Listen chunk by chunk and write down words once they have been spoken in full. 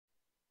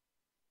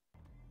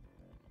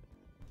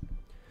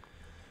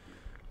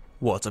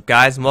What's up,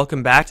 guys, and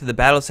welcome back to the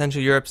Battle of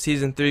Central Europe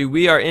Season 3.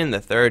 We are in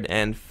the third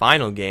and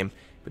final game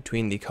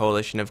between the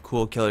coalition of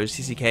cool killers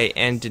CCK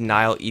and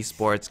Denial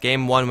Esports.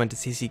 Game 1 went to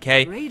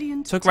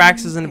CCK, took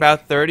Raxes in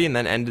about 30, and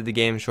then ended the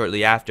game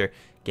shortly after.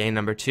 Game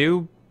number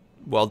 2,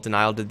 well,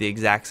 Denial did the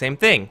exact same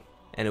thing,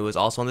 and it was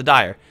also on the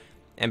Dire.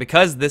 And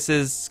because this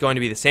is going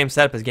to be the same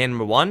setup as game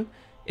number 1,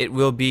 it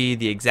will be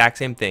the exact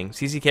same thing.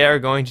 CCK are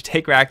going to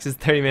take Raxes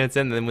 30 minutes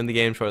in and then win the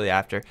game shortly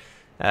after.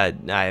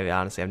 I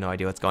honestly have no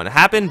idea what's going to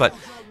happen, but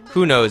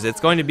who knows? It's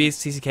going to be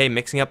CCK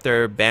mixing up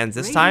their bans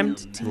this time,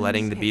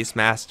 letting the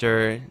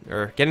Beastmaster,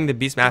 or getting the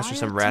Beastmaster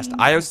some rest.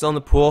 Io's still in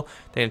the pool.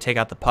 They're going to take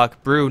out the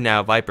Puck. Brew,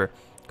 now Viper,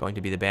 going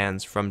to be the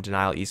bans from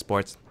Denial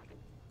Esports.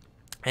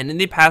 And in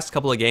the past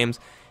couple of games,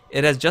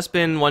 it has just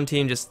been one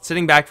team just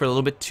sitting back for a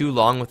little bit too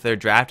long with their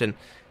draft and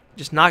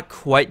just not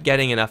quite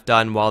getting enough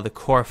done while the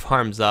core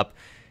farms up.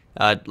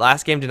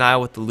 Last game, Denial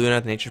with the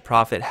Luna, the Nature's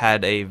Prophet,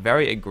 had a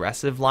very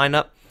aggressive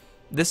lineup.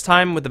 This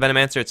time with the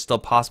Venomancer, it's still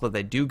possible that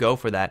they do go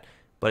for that,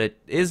 but it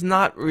is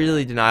not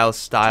really Denial's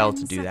style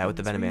to do that with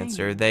the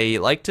Venomancer. They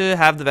like to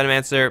have the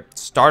Venomancer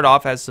start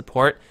off as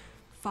support,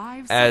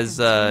 as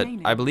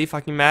I believe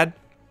fucking mad,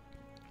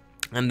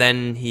 and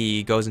then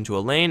he goes into a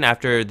lane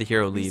after the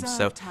hero leaves.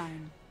 So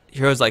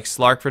heroes like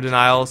Slark for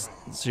Denials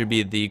should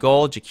be the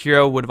goal.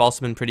 Jakiro would have also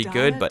been pretty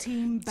good, but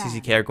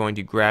CCK are going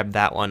to grab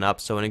that one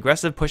up. So an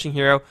aggressive pushing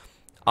hero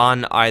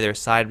on either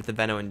side with the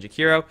Veno and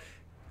Jakiro,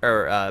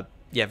 or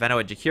Veno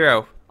and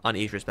Jakiro on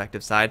each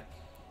respective side.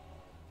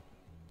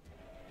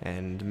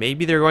 And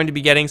maybe they're going to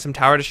be getting some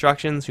tower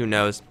destructions, who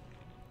knows.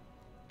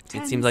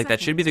 It seems like that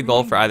should be the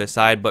goal for either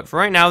side, but for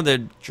right now the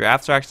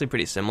drafts are actually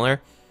pretty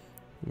similar.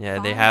 Yeah,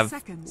 they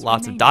have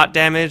lots of dot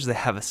damage, they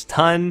have a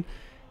stun,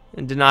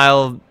 and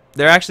Denial,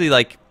 they're actually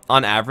like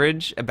on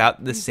average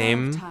about the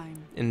same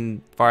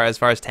as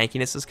far as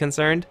tankiness is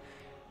concerned.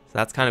 So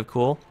that's kind of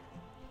cool.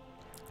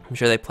 I'm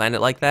sure they planned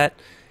it like that.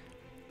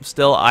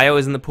 Still, Io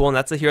is in the pool, and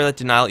that's a hero that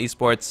Denial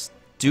Esports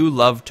do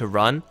love to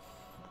run.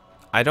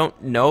 I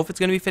don't know if it's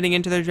going to be fitting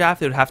into their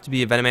draft. It would have to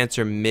be a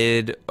Venomancer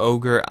mid,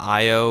 Ogre,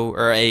 Io,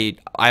 or a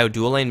Io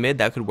dual lane mid.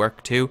 That could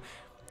work too.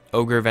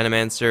 Ogre,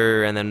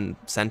 Venomancer, and then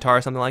Centaur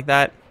or something like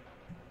that.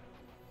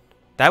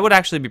 That would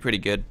actually be pretty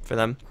good for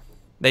them.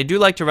 They do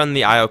like to run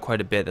the Io quite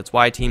a bit. That's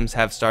why teams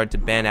have started to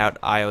ban out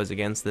Ios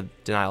against the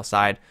Denial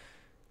side.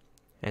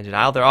 And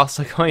Denial, they're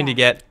also going to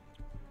get,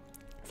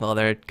 well,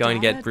 they're going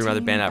to get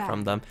Broodmother banned out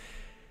from them.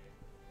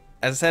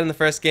 As I said in the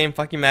first game,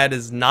 fucking Mad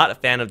is not a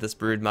fan of this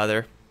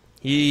Broodmother.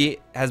 He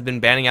has been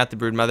banning out the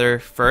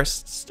Broodmother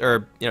first,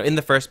 or in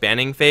the first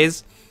banning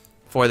phase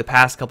for the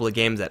past couple of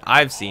games that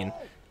I've seen,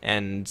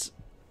 and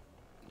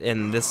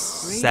in this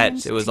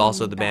set it was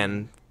also the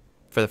ban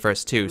for the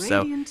first two.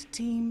 So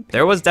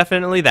there was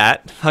definitely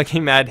that.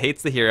 Fucking Mad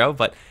hates the hero,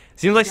 but it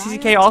seems like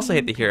CCK also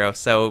hate the hero.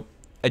 So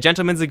a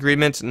gentleman's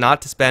agreement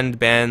not to spend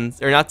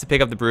bans, or not to pick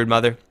up the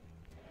Broodmother.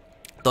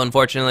 Though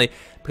unfortunately,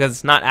 because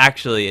it's not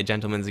actually a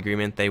gentleman's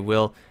agreement, they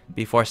will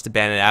be forced to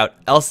ban it out.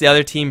 Else the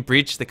other team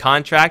breached the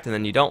contract, and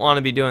then you don't want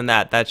to be doing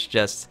that. That's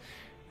just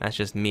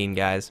mean,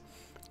 guys.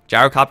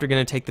 Gyrocopter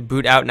going to take the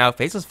boot out now.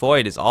 Faceless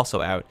Void is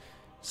also out.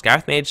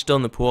 Scarth Mage still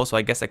in the pool, so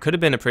I guess that could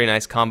have been a pretty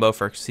nice combo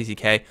for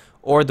CCK,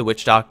 or the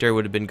Witch Doctor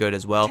would have been good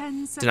as well.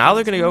 Denial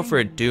are going to go for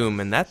a Doom,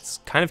 and that's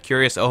kind of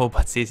curious. Oh,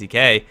 but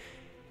CCK.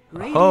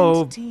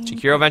 Oh,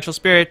 Jakiro, Vengeful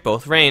Spirit,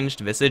 both ranged.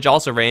 Visage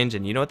also ranged,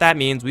 and you know what that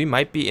means. We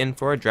might be in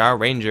for a Drow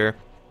Ranger.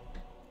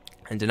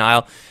 And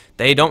Denial,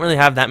 they don't really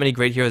have that many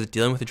great heroes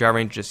dealing with the Drow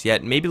Ranger just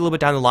yet. Maybe a little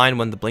bit down the line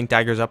when the Blink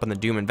Dagger's up on the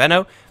Doom and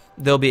Veno,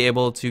 they'll be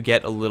able to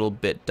get a little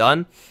bit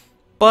done.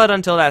 But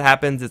until that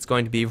happens, it's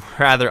going to be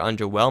rather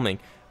underwhelming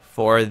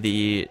for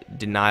the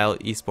Denial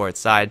Esports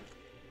side.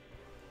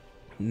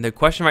 The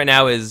question right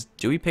now is,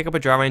 do we pick up a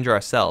Drow Ranger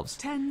ourselves?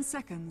 10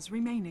 seconds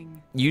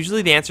remaining.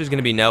 Usually the answer is going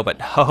to be no, but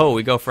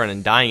we go for an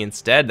Undying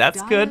instead.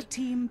 That's good.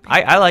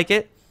 I like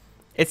it.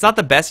 It's not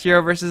the best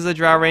hero versus a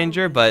Drow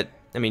Ranger, but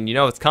I mean, you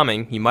know it's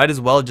coming. You might as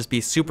well just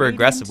be super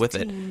aggressive with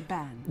it.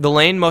 The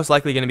lane most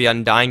likely going to be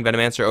Undying,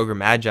 Venomancer, Ogre,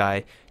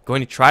 Magi. Going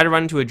to try to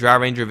run into a Drow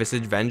Ranger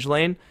Visage Venge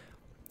lane.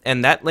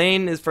 And that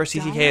lane is for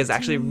CCK is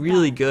actually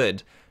really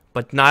good.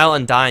 But Denial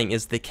Undying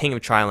is the king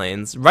of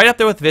tri-lanes. Right up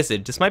there with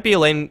Visage. This might be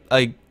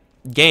a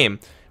game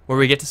where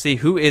we get to see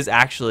who is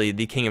actually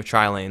the king of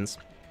tri-lanes.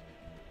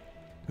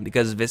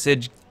 Because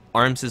Visage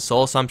arms his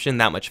soul assumption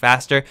that much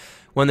faster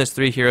when there's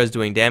 3 heroes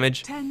doing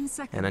damage.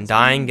 And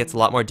Undying gets a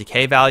lot more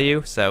decay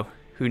value, so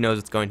who knows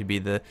what's going to be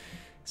the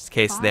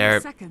case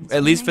there.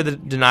 At least for the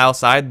Denial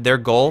side, their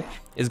goal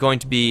is going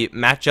to be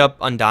match up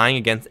Undying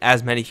against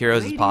as many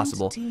heroes as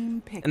possible.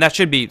 And that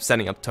should be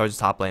setting up towards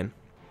the top lane.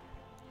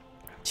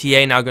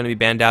 TA now going to be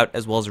banned out,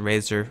 as well as a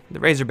Razor. The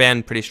Razor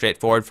ban, pretty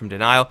straightforward from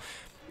Denial.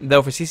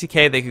 Though for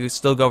CCK, they could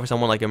still go for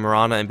someone like a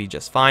Mirana and be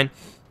just fine.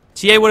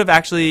 TA would have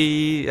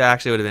actually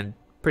would have been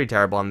pretty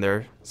terrible on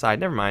their side.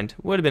 Never mind.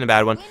 Would have been a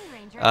bad one.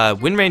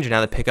 Wind Ranger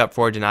now the pickup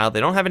for Denial. They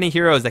don't have any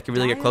heroes that can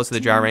really get close to the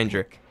Drow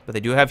Ranger, but they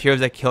do have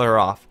heroes that kill her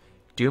off.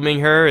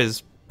 Dooming her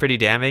is pretty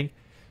damning.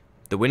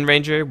 The Wind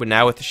Ranger, but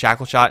now with the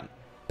Shackle Shot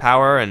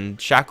power, and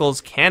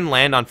shackles can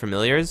land on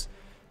familiars.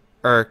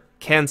 or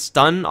can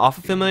stun off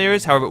of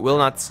familiars, however it will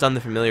not stun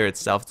the familiar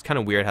itself. It's kind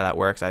of weird how that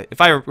works. If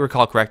I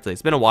recall correctly,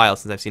 it's been a while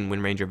since I've seen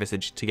Wind Ranger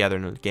Visage together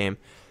in a game.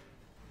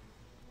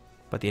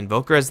 But the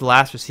Invoker is the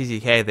last for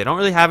CCK. They don't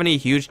really have any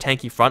huge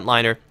tanky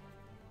frontliner,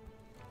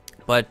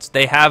 but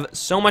they have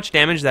so much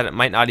damage that it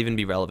might not even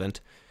be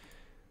relevant.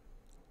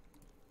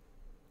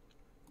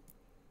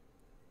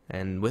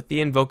 And with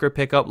the Invoker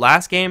pickup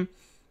last game,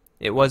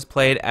 it was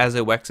played as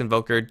a Wex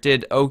Invoker.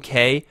 Did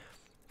okay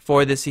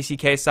for the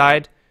CCK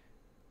side.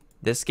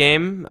 This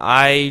game,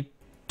 I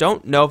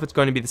don't know if it's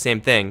going to be the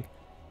same thing.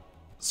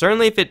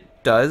 Certainly if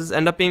it does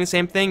end up being the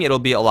same thing, it'll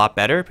be a lot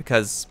better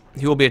because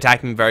he will be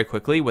attacking very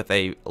quickly with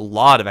a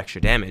lot of extra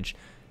damage.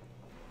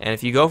 And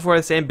if you go for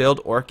the same build,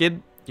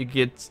 Orchid, you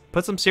could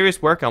put some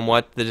serious work on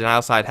what the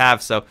Denial side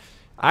have. So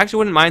I actually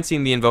wouldn't mind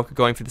seeing the Invoker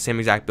going for the same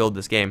exact build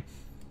this game.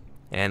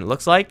 And it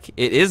looks like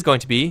it is going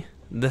to be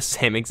the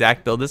same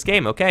exact build this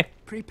game. Okay.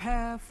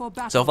 Prepare for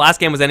battle. So if last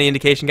game was any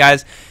indication,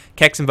 guys,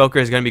 Kex Invoker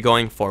is going to be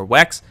going for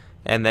Wex,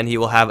 and then he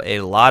will have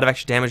a lot of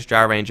extra damage to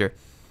Drow Ranger.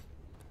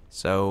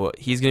 So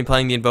he's going to be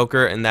playing the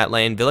Invoker in that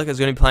lane. Villic is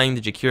going to be playing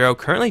the Jakiro,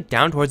 currently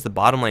down towards the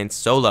bottom lane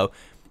solo.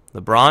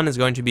 LeBron is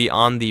going to be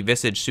on the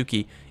Visage.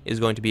 Suki is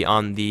going to be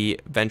on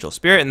the Vengeful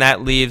Spirit, and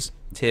that leaves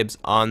Tib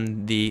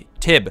on the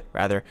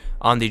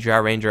Drow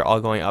Ranger, all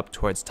going up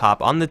towards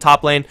top. On the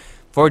top lane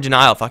for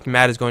Denial, Fucking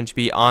Mad is going to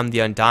be on the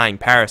Undying.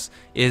 Paris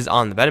is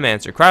on the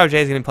Venomancer. Cryo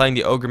J is going to be playing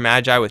the Ogre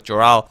Magi with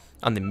Joral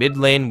on the mid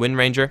lane Wind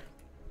Ranger.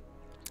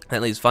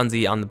 That leaves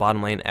Funzy on the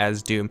bottom lane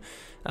as Doom.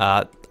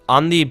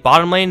 On the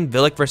bottom lane,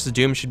 Villic versus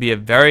Doom should be a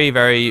very,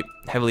 very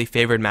heavily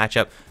favored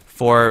matchup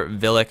for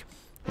Villic.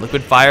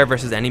 Liquid Fire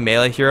versus any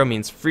melee hero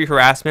means free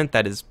harassment.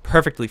 That is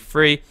perfectly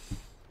free.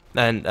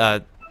 And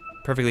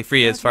perfectly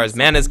free as far as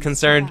mana is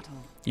concerned.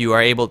 You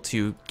are able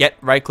to get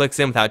right clicks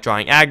in without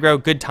drawing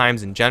aggro. Good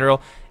times in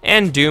general.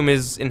 And Doom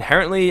is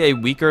inherently a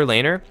weaker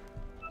laner.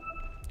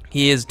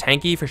 He is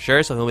tanky for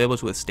sure, so he'll be able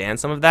to withstand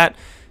some of that.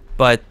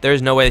 But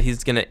there's no way that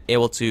he's going to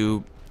able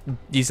to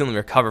decently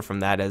recover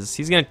from that, as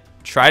he's going to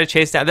try to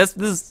chase down. This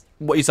is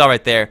what you saw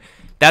right there.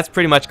 That's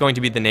pretty much going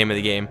to be the name of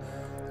the game.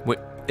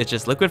 It's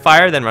just Liquid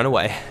Fire, then run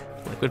away.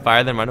 Liquid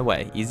Fire, then run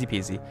away. Easy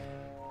peasy.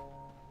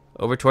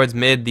 Over towards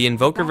mid, the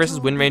Invoker versus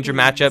Wind Ranger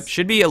matchup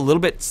should be a little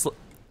bit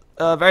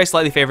very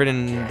slightly favored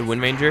in the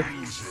Wind Ranger.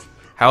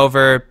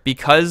 However,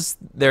 because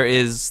there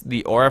is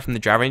the aura from the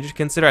Drow Ranger to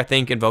consider, I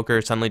think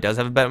Invoker suddenly does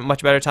have a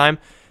much better time.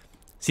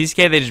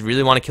 CCK, they just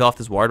really want to kill off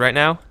this ward right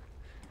now.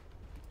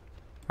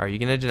 Are you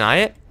going to deny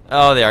it?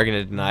 Oh, they are going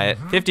to deny it.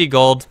 50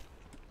 gold.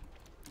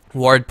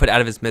 Ward put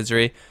out of his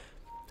misery.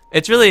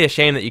 It's really a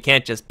shame that you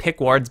can't just pick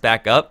wards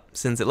back up,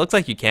 since it looks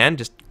like you can.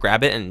 Just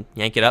grab it and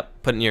yank it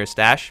up, put it in your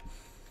stash.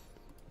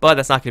 But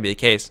that's not going to be the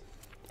case.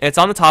 It's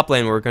on the top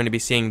lane where we're going to be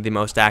seeing the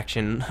most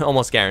action,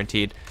 almost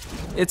guaranteed.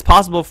 It's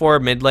possible for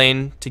mid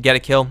lane to get a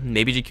kill.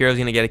 Maybe Jakiro is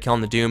going to get a kill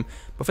on the Doom.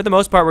 But for the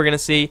most part, we're going to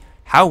see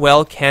how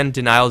well can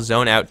Denial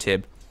zone out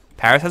Tib.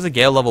 Paris has a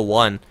Gale level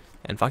 1.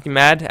 And Fucking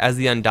Mad, as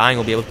the Undying,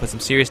 will be able to put some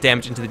serious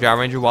damage into the Drow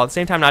Ranger, while at the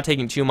same time not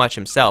taking too much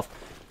himself.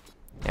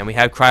 And we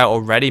have Cryo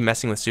already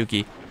messing with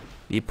Suki.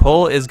 The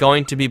pull is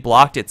going to be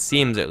blocked, it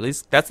seems. At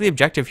least that's the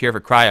objective here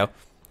for Cryo.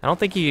 I don't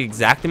think he can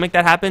exactly make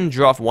that happen.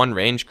 Drew off one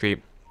range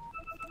creep.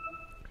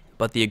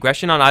 But the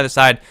aggression on either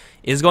side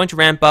is going to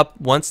ramp up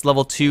once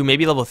level 2,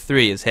 maybe level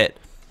 3 is hit.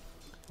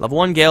 Level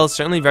 1 Gale is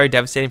certainly very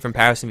devastating from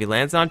Paris. If he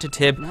lands onto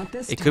Tib,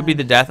 it could be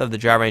the death of the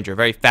Drow Ranger.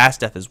 Very fast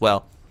death as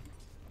well.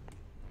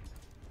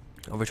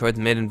 Over towards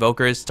mid,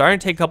 Invoker is starting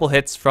to take a couple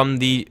hits from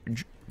the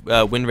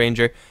Wind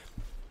Ranger.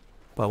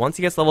 But once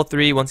he gets level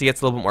 3, once he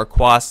gets a little bit more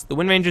quas, the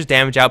Wind Ranger's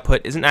damage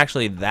output isn't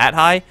actually that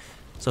high.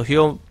 So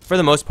he'll, for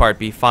the most part,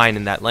 be fine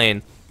in that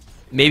lane.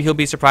 Maybe he'll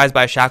be surprised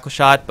by a Shackle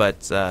Shot,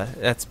 but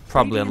that's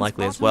probably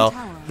unlikely as well.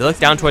 Villic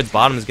down towards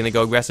bottom is going to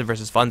go aggressive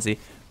versus Funzy.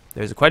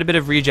 There's quite a bit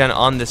of regen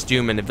on this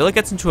Doom, and if Villic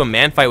gets into a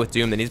man fight with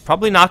Doom, then he's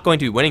probably not going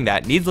to be winning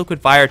that. Needs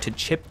Liquid Fire to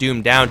chip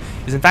Doom down.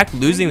 He's in fact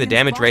losing the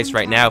damage race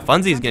right now.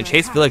 Funzy is going to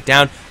chase Villic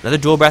down. Another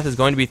Dual Breath is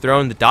going to be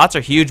thrown. The dots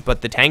are huge, but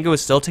the Tango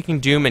is still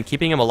taking Doom and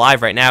keeping him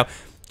alive right now.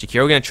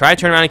 Jakiro going to try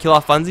to turn around and kill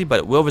off Funzy, but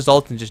it will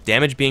result in just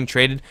damage being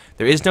traded.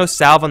 There is no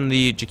salve on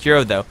the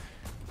Jakiro, though.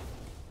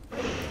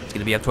 It's going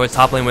to be up towards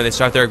top lane where they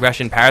start their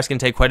aggression. Paris can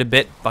take quite a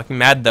bit. Fucking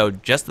Mad, though.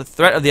 Just the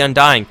threat of the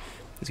Undying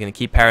is going to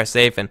keep Paris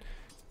safe, and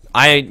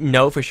I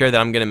know for sure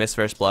that I'm going to miss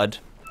First Blood.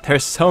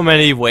 There's so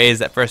many ways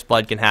that First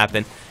Blood can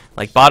happen.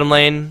 Like bottom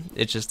lane,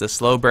 it's just a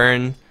slow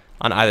burn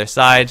on either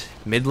side.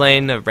 Mid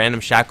lane, a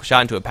random Shackle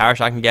Shot into a Power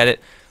Shot can get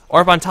it.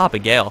 Or up on top, a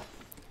Gale.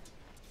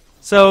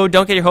 So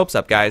don't get your hopes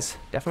up, guys.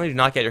 Definitely do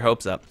not get your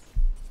hopes up.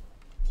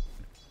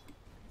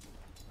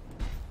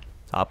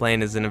 Top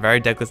lane is in a very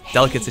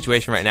delicate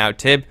situation right now.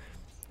 Tib,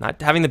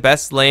 not having the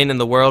best lane in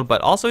the world,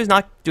 but also he's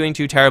not doing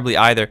too terribly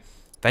either.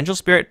 Vengeful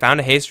Spirit found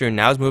a haste rune,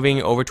 now is moving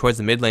over towards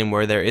the mid lane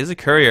where there is a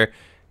courier.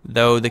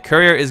 though the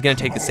courier is going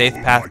to take the safe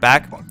path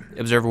back.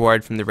 Observe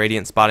reward from the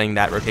Radiant spotting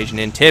that rotation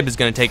in. Tib is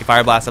going to take a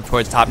Fire Blast up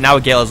towards top. Now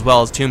a Gale as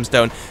well as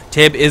Tombstone.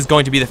 Tib is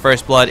going to be the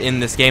first blood in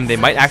this game. They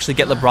might actually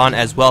get LeBron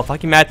as well.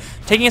 Fucking mad.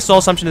 Taking a Soul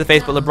Assumption to the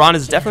face, but LeBron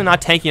is definitely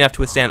not tanky enough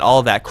to withstand all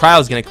of that. Cryo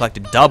is going to collect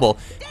a double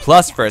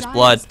plus first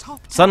blood.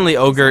 Suddenly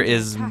Ogre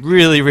is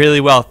really,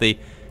 really wealthy.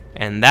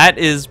 And that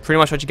is pretty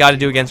much what you got to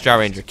do against Drow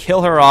Ranger.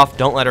 Kill her off.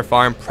 Don't let her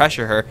farm.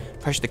 Pressure her.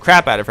 Pressure the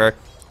crap out of her.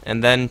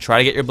 And then try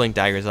to get your Blink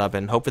Daggers up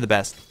and hope for the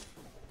best.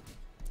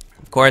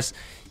 Of course,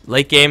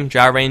 late game,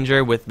 Drow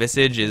Ranger with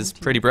Visage is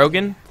pretty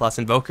broken, plus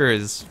Invoker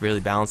is really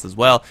balanced as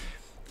well.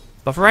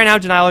 But for right now,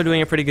 Denial are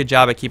doing a pretty good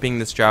job at keeping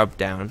this Drow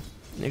down.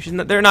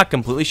 They're not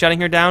completely shutting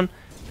her down,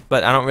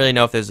 but I don't really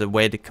know if there's a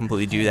way to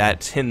completely do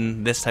that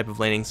in this type of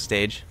laning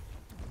stage.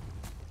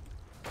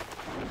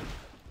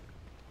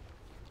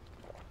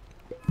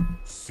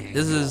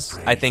 This is,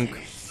 I think,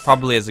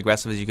 probably as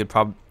aggressive as you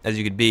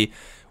could be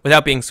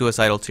without being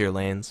suicidal to your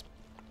lanes.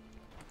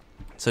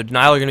 So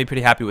Denial are going to be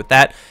pretty happy with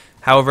that.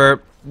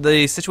 However,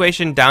 the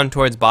situation down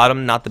towards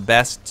bottom, not the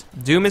best.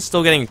 Doom is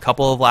still getting a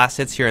couple of last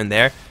hits here and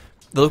there.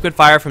 The Liquid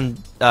Fire from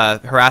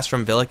Harass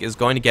from Villic is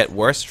going to get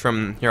worse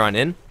from here on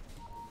in,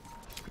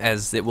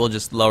 as it will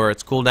just lower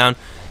its cooldown.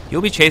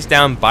 You'll be chased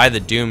down by the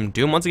Doom.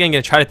 Doom once again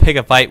going to try to pick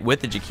a fight with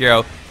the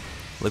Jakiro.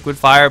 Liquid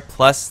Fire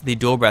plus the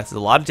Dual Breath is a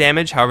lot of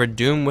damage. However,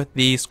 Doom with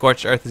the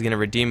Scorched Earth is going to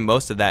redeem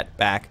most of that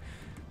back.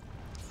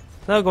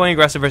 So going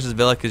aggressive versus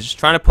Villic is just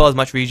trying to pull as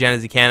much regen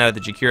as he can out of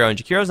the Jakiro, and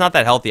Jakiro's not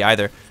that healthy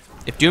either.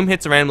 If Doom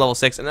hits a random level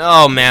 6, and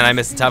oh man, I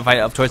missed the top fight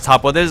up towards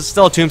top. Well, there's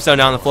still a Tombstone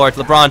down on the floor.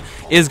 LeBron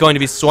is going to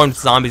be swarmed with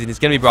zombies, and he's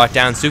going to be brought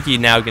down. Suki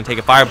now going to take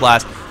a Fire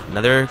Blast.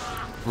 Another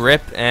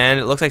rip, and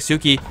it looks like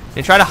Suki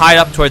can try to hide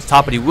up towards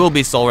top, but he will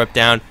be soul ripped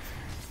down.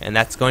 And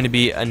that's going to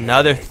be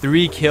another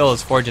 3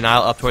 kills for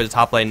Denial up towards the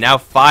top lane. Now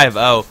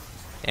 5-0.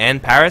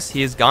 And Paris,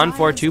 he has gone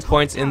for 2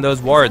 points in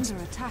those wards.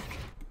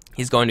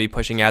 He's going to be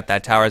pushing out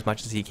that tower as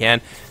much as he can.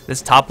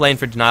 This top lane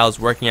for Denial is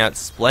working out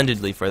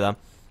splendidly for them.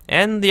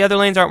 And the other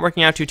lanes aren't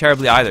working out too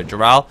terribly either.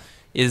 Doral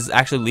is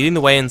actually leading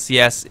the way in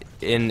CS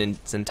in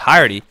its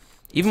entirety.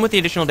 Even with the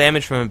additional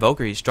damage from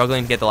Invoker, he's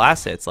struggling to get the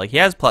last hits. Like, he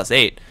has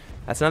 +8.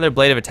 That's another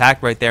Blade of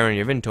Attack right there in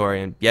your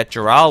inventory. And yet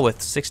Doral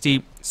with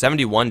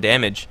 71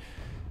 damage,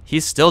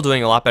 he's still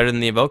doing a lot better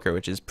than the Invoker,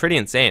 which is pretty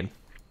insane.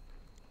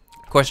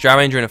 Of course, Drow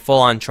Ranger in a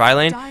full-on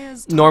tri-lane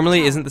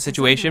normally isn't the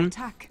situation,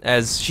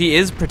 as she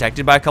is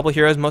protected by a couple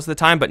heroes most of the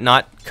time, but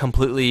not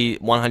completely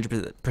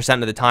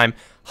 100% of the time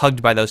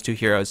hugged by those 2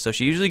 heroes. So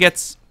she usually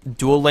gets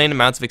dual lane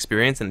amounts of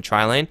experience in the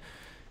tri-lane.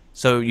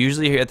 So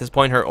usually at this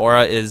point her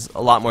aura is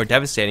a lot more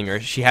devastating, or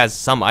she has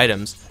some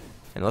items.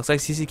 And it looks like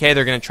CCK,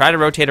 they're going to try to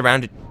rotate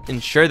around to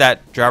ensure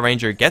that Drow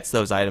Ranger gets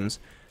those items.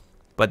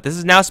 But this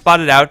is now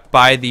spotted out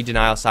by the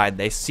Denial side.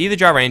 They see the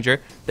Drow Ranger.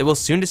 They will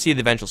soon to see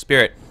the Vengeful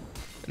Spirit.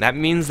 And that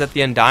means that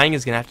the Undying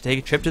is going to have to take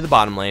a trip to the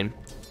bottom lane.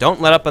 Don't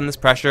let up on this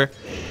pressure.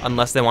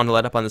 Unless they want to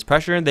let up on this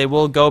pressure, they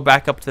will go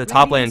back up to the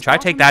top lane and try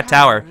to take that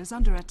tower.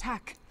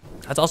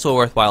 That's also a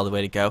worthwhile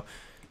way to go.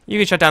 You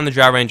can shut down the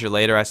Drow Ranger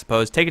later, I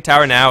suppose. Take a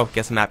tower now,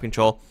 get some map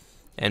control,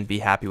 and be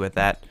happy with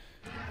that.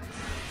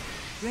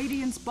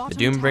 The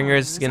Doombringer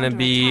is going to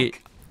be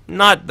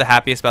not the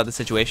happiest about the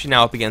situation,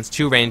 now up against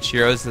 2 ranged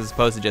heroes as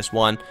opposed to just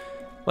 1.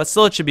 But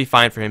still, it should be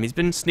fine for him. He's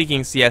been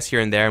sneaking CS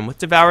here and there, and with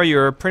Devour,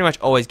 you're pretty much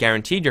always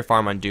guaranteed your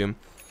farm on Doom,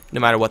 no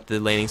matter what the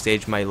laning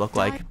stage might look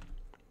like.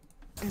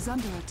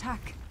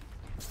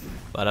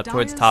 But up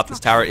towards top, this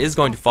tower is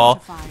going to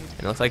fall, and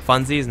it looks like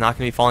Funzy is not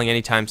going to be falling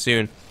anytime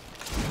soon.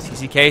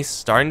 CCK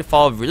starting to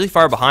fall really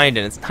far behind,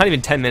 and it's not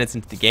even 10 minutes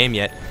into the game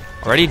yet.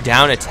 Already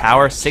down a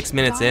tower 6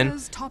 minutes in,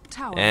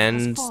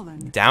 and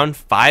down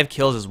 5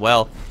 kills as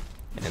well.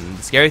 And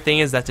the scary thing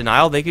is that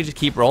Denial, they could just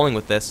keep rolling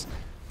with this.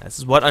 This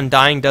is what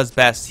Undying does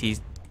best. He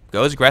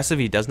goes aggressive,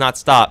 he does not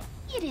stop.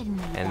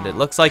 And it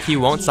looks like he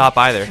won't stop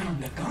either.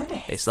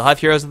 They still have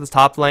heroes at the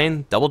top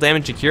lane. Double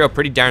damage Jakiro,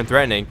 pretty darn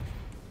threatening.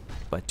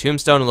 But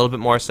Tombstone a little bit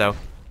more so.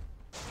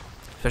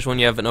 Especially when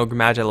you have an Ogre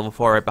Magi level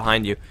 4 right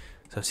behind you.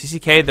 So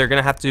CCK, they're going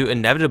to have to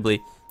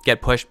inevitably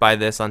get pushed by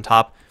this on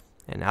top.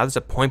 And now there's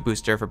a point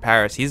booster for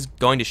Paris. He's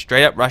going to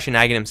straight up Russian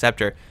Aghanim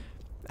Scepter.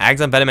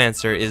 Ags on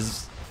Venomancer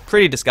is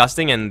pretty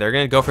disgusting, and they're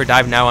going to go for a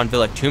dive now on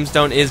Villic.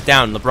 Tombstone is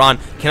down. LeBron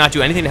cannot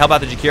do anything to help out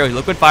the Jakiro.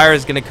 Liquid Fire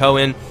is going to go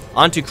in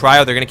onto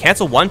Cryo. They're going to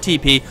cancel 1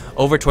 TP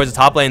over towards the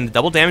top lane. The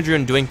double damage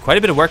rune doing quite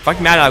a bit of work.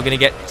 Fucking mad, I'm going to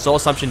get Soul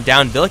Assumption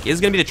down. Villic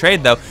is going to be the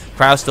trade, though.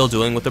 Cryo still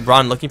dueling with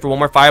LeBron, looking for 1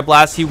 more Fire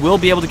Blast. He will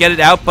be able to get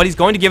it out, but he's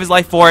going to give his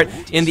life for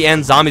it. In the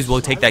end, zombies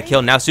will take that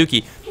kill. Now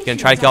Suki going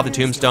to try to kill off the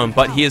Tombstone,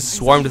 but he is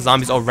swarmed with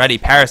zombies already.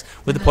 Paris,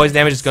 with the poison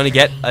damage, is going to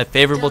get a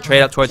favorable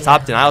trade up towards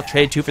top. Denial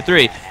trade 2 for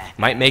 3.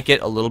 Might make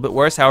it a little bit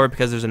worse, however,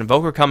 because there's an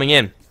Invoker coming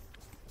in.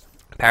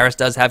 Paris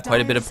does have quite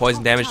a bit of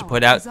poison damage to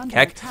put out.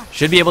 Keck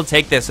should be able to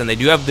take this, and they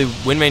do have the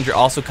Wind Ranger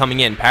also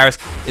coming in. Paris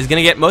is going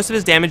to get most of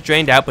his damage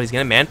drained out, but he's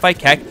going to man-fight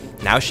Keck.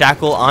 Now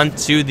Shackle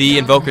onto the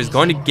Invoker is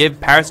going to give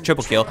Paris a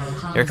triple kill.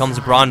 Here comes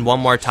Braun one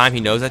more time.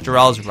 He knows that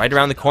Doral is right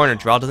around the corner.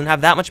 Doral doesn't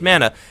have that much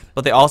mana,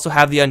 but they also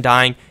have the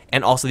Undying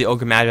and also the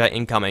Ogre Magi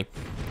incoming.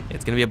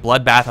 It's going to be a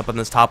bloodbath up on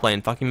this top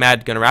lane. Fucking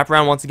Mad going to wrap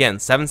around once again.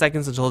 7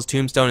 seconds until his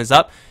tombstone is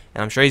up.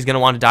 And I'm sure he's going to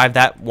want to dive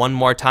that one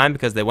more time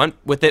because they went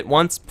with it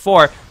once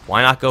before.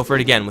 Why not go for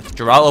it again? With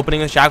Jarrell opening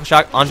the Shackle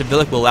Shock onto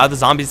Villic will allow the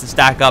zombies to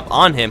stack up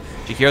on him.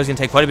 Jakiro's going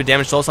to take quite a bit of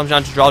damage. Soul Assumption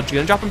onto Jarrell.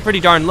 Going to drop him pretty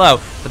darn low,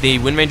 but the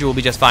Wind Ranger will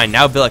be just fine.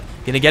 Now Villic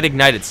going to get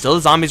ignited. Still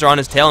the zombies are on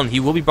his tail, and he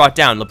will be brought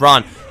down.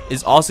 LeBron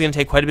is also going to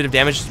take quite a bit of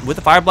damage. With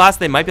the Fire Blast,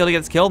 they might be able to get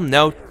this kill.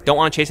 No, don't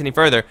want to chase any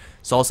further.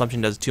 Soul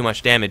Assumption does too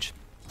much damage.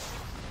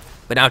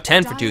 But now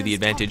 10 for 2, the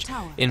advantage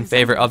in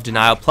favor of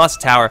Denial, plus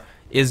tower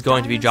is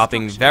going to be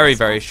dropping very,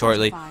 very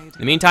shortly. In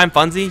the meantime,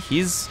 Funzy,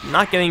 he's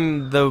not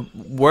getting the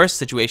worst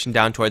situation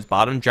down towards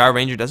bottom. Jar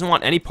Ranger doesn't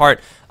want any part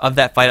of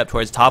that fight up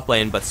towards top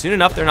lane, but soon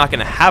enough, they're not going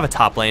to have a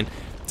top lane.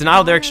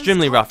 Denial, they're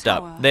extremely roughed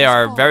up. They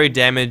are very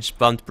damaged,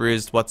 bumped,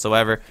 bruised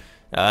whatsoever,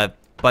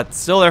 but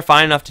still they're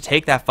fine enough to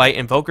take that fight.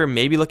 Invoker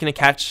maybe looking to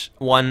catch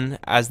one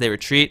as they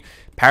retreat.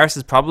 Paris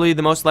is probably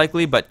the most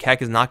likely, but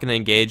Keck is not going to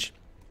engage.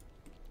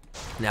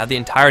 Now the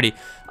entirety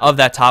of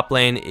that top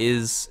lane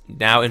is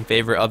now in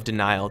favor of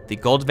Denial. The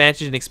gold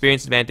advantage and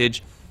experience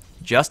advantage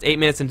just 8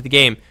 minutes into the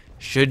game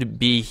should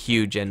be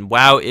huge, and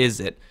wow is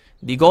it.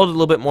 The gold a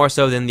little bit more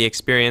so than the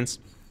experience,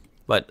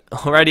 but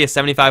already a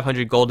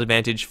 7,500 gold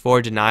advantage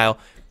for Denial.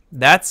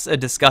 That's a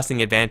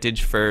disgusting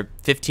advantage for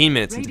 15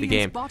 minutes into the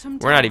game.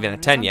 We're not even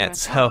at 10 yet,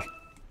 so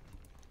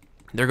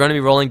they're going to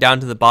be rolling down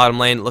to the bottom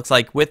lane, it looks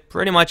like, with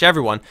pretty much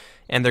everyone,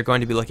 and they're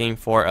going to be looking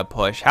for a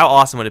push. How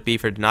awesome would it be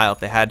for Denial if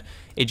they had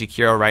a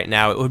Jakiro right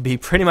now? It would be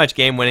pretty much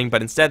game winning,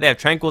 but instead they have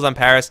Tranquils on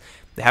Paris.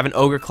 They have an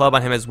Ogre Club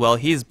on him as well.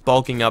 He's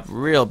bulking up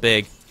real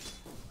big.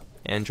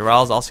 And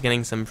Jarrell's also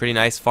getting some pretty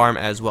nice farm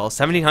as well.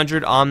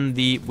 1,700 on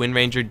the Wind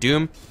Ranger.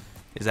 Doom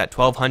is at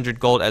 1,200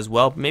 gold as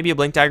well. Maybe a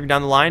Blink Dagger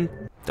down the line.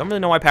 Don't really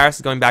know why Paris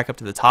is going back up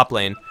to the top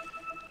lane.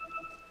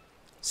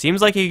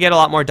 Seems like he could get a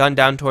lot more done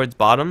down towards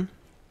bottom.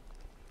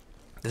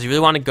 Does he really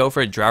want to go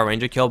for a Drow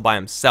Ranger kill by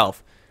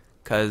himself?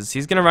 Because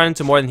he's going to run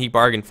into more than he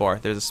bargained for.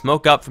 There's a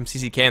smoke up from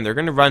CCK, and they're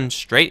going to run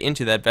straight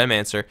into that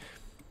Venomancer.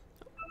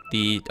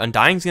 The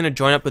Undying's going to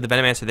join up with the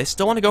Venomancer. They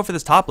still want to go for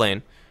this top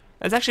lane.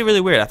 That's actually really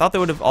weird. I thought they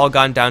would have all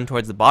gone down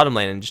towards the bottom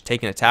lane and just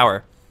taken a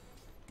tower.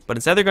 But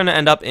instead they're going to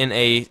end up in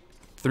a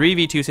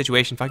 3v2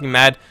 situation. Fucking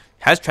Mad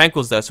has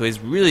Tranquils though, so he's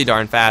really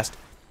darn fast.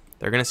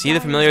 They're going to see the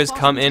Familiars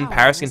come in.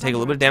 Paris can take a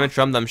little bit of damage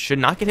from them. Should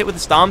not get hit with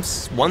the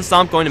stomps. One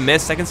stomp going to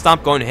miss. Second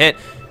stomp going to hit.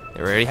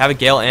 They already have a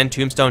Gale and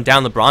Tombstone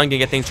down. LeBron going to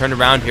get things turned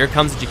around. Here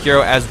comes the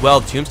Jakiro as well.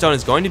 Tombstone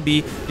is going to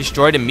be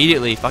destroyed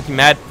immediately. Fucking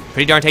Mad.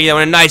 Pretty darn taking that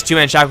one. A nice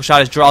two-man shackle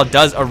shot as Jarrell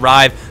does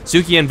arrive.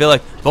 Suki and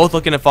Villic both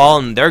looking to fall,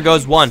 and there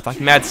goes one.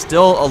 Fucking Mad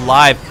still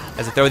alive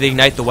as they throw the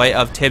Ignite the way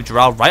of Tib.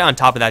 Jarrell right on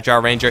top of that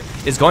Jar Ranger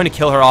is going to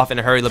kill her off in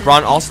a hurry.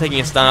 LeBron also taking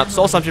a stun up.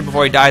 Soul Assumption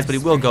before he dies, but he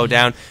will go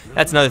down.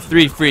 That's another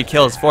 3 free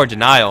kills for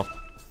Denial.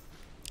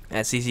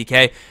 At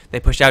CCK, they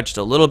pushed out just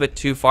a little bit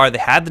too far. They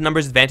had the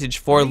numbers advantage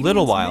for a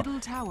little while,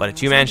 but a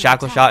two-man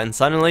shackle shot, and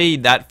suddenly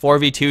that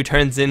 4v2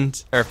 turns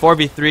into, or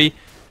 4v3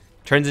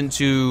 turns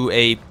into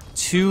a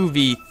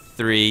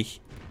 2v3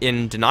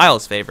 in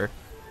Denial's favor.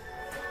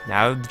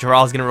 Now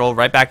Jarrell's gonna roll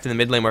right back to the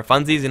mid lane where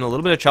Funzy's in a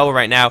little bit of trouble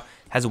right now.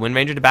 Has a Wind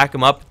Ranger to back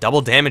him up. Double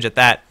damage at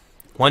that.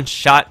 One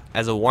shot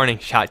as a warning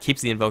shot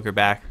keeps the Invoker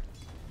back.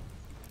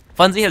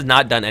 Funzy has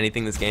not done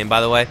anything this game, by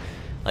the way.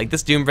 Like,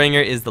 this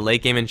Doombringer is the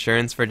late game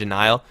insurance for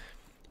Denial.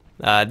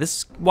 This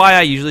is why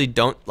I usually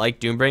don't like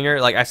Doombringer.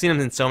 Like, I've seen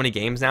him in so many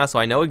games now, so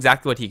I know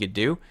exactly what he could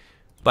do,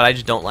 but I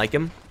just don't like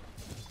him.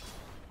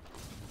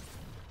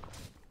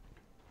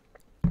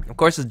 Of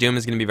course, his Doom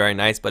is going to be very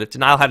nice, but if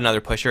Denial had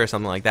another pusher or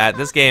something like that,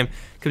 this game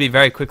could be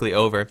very quickly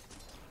over.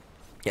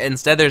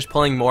 Instead, they're just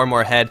pulling more and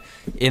more ahead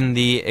in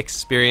the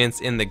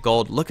experience, in the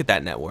gold. Look at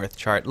that net worth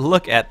chart.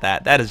 Look at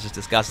that. That is just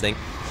disgusting.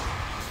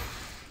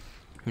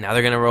 Now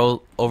they're going to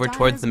roll over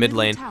towards the mid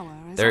lane.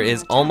 There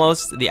is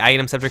almost the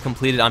Aghanim Scepter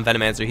completed on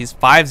Venomancer. He's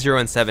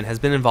 5-0-7, has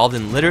been involved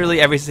in literally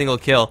every single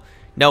kill.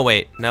 No,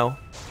 wait, no,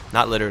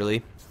 not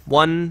literally.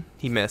 One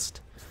he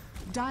missed.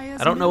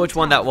 I don't know which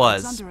one that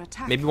was.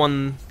 Maybe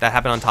one that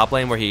happened on top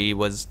lane where he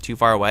was too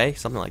far away,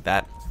 something like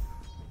that.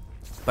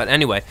 But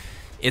anyway,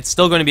 it's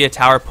still going to be a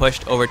tower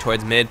pushed over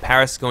towards mid.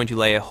 Paris is going to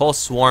lay a whole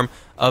swarm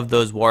of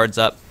those wards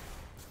up.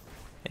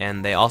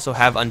 And they also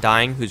have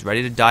Undying, who's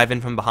ready to dive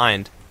in from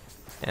behind.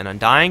 And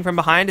Undying from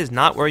behind is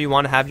not where you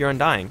want to have your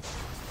Undying.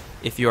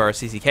 If you are a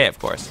CCK, of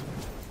course.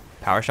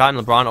 Power Shot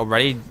and LeBron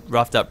already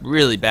roughed up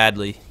really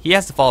badly. He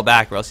has to fall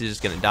back or else he's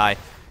just going to die.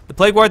 The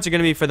Plague Wards are going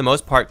to be, for the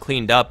most part,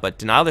 cleaned up, but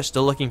Denial, they're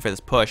still looking for this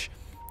push.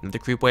 The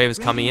creep wave is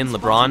coming in.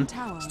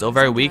 LeBron, still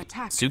very weak.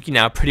 Suki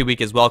now pretty weak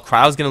as well.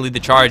 Cryo's going to lead the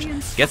charge.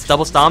 Gets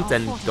double stomped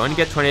and going to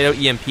get Tornado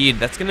EMP'd.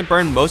 That's going to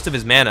burn most of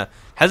his mana.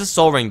 Has a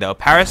Soul Ring, though.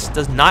 Paris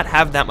does not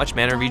have that much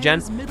mana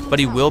regen, but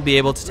he will be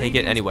able to take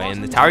it anyway.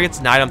 And the tower gets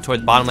denied him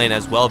towards bottom lane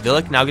as well.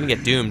 Villic now going to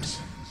get doomed.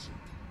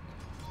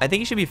 I think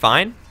he should be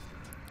fine.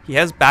 He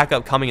has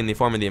backup coming in the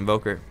form of the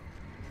Invoker.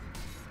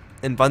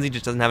 And Bunzy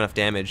just doesn't have enough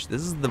damage.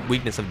 This is the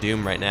weakness of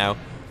Doom right now.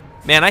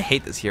 Man, I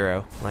hate this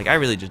hero. Like, I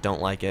really just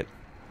don't like it.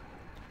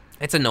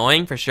 It's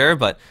annoying for sure,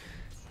 but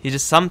he's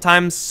just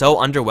sometimes so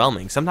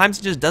underwhelming. Sometimes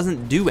he just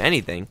doesn't do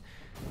anything.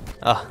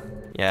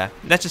 Yeah,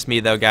 that's just me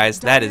though, guys.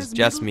 That is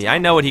just me. I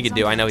know what he could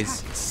do. I know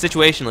he's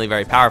situationally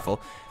very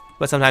powerful,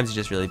 but sometimes he's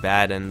just really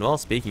bad. And, well,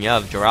 speaking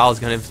of, Joral is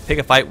going to pick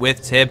a fight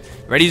with Tib.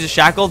 Ready to use a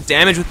shackle.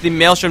 Damage with the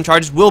Maelstrom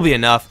charges will be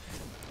enough.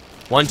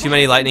 One too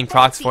many lightning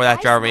procs for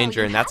that Drow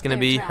Ranger, and that's going to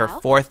be her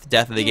 4th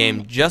death of the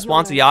game. Just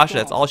wants a Yasha.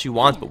 That's all she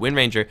wants, but Wind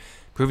Ranger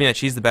proving that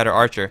she's the better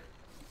archer.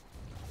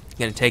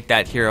 Going to take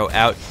that hero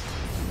out.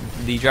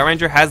 The Drow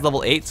Ranger has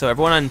level 8, so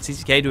everyone on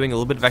CCK doing a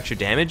little bit of extra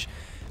damage,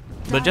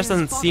 but it just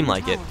doesn't seem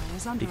like it,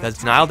 because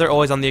Denial, they're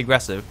always on the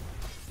aggressive.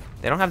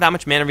 They don't have that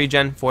much mana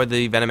regen for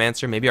the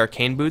Venomancer. Maybe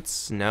Arcane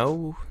Boots?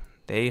 No,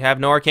 they have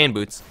no Arcane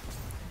Boots.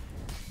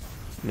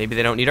 Maybe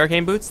they don't need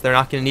Arcane Boots. They're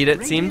not going to need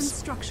it, it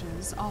seems.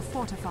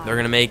 They're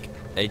going to make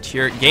a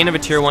gain of a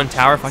tier 1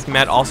 tower. Fucking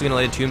Mad also going to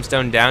lay the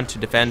Tombstone down to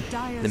defend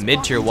the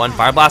mid tier 1.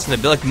 Fire Blast from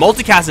the Bilic.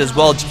 Multicast as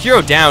well.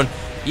 Jakiro down.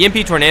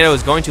 EMP Tornado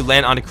is going to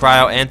land onto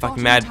Cryo and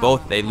Fucking Mad.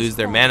 Both, they lose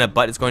their mana,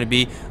 but it's going to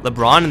be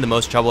LeBron in the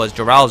most trouble as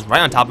Joral is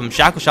right on top of him.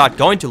 Shackle Shot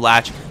going to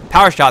latch.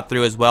 Power Shot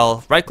through as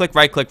well. Right click,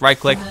 right click, right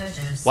click.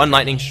 One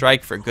Lightning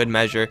Strike for good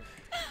measure.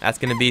 That's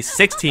going to be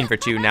 16 for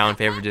 2 now in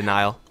favor of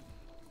Denial.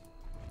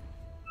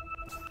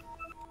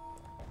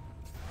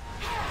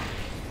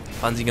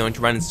 Funzi going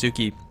to run in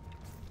Suki.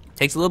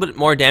 Takes a little bit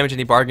more damage than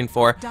he bargained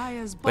for,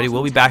 but he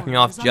will be backing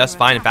off just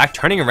fine. In fact,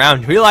 turning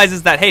around,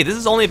 realizes that, hey, this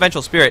is only a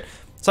Vengeful Spirit.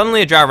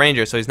 Suddenly a Drow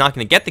Ranger, so he's not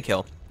going to get the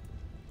kill.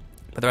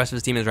 But the rest of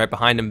his team is right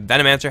behind him.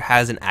 Venomancer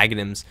has an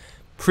Aghanims.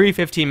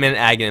 Pre-15-minute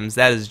Aghanims.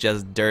 That is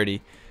just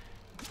dirty.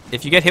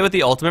 If you get hit with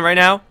the ultimate right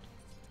now,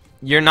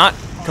 you're not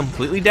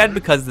completely dead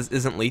because this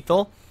isn't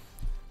lethal.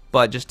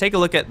 But just take a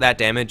look at that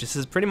damage. This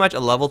is pretty much a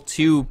level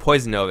 2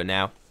 Poison Nova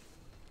now.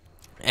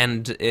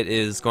 And it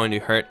is going to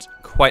hurt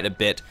quite a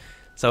bit.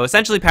 So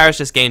essentially Paris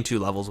just gained 2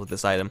 levels with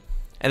this item.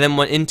 And then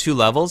when in 2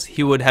 levels,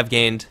 he would have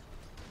gained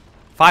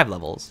 5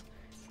 levels.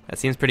 That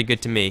seems pretty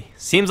good to me.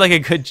 Seems like a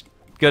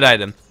good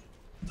item.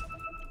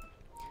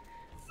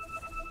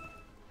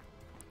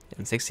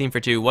 And 16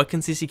 for 2. What can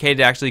CCK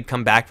do actually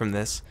come back from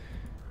this?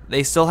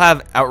 They still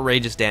have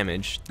outrageous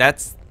damage.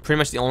 That's pretty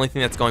much the only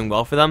thing that's going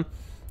well for them.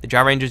 The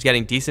Drow Ranger's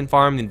getting decent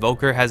farm. The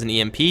Invoker has an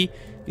EMP.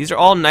 These are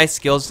all nice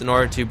skills in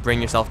order to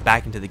bring yourself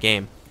back into the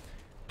game.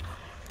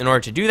 In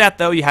order to do that,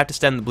 though, you have to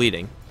stem the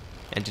bleeding.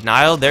 And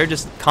Denial, they're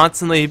just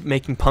constantly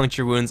making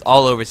puncture wounds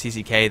all over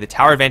CCK. The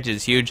tower advantage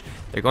is huge.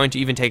 They're going to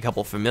even take a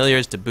couple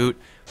familiars to boot.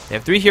 They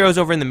have 3 heroes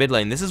over in the mid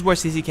lane. This is where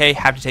CCK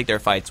have to take their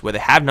fights, where they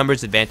have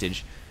numbers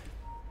advantage.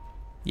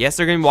 Yes,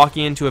 they're going to be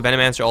walking into a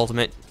Venomancer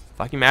ultimate.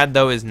 Fucking Mad,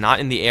 though, is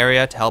not in the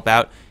area to help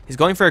out. He's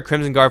going for a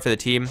Crimson Guard for the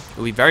team. It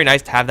would be very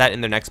nice to have that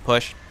in their next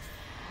push.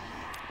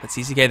 But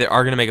CCK, they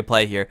are going to make a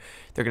play here.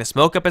 They're going to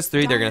smoke up as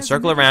 3. They're going to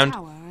circle around.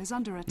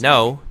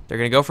 No, they're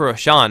going to go for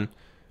Roshan.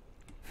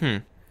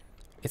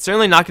 It's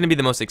certainly not going to be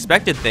the most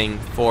expected thing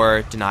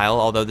for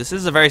Denial, although this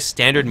is a very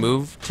standard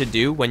move to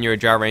do when you're a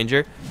Drow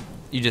Ranger.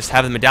 You just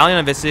have the Medallion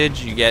of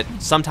Visage, you get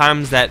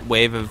sometimes that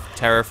wave of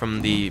terror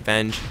from the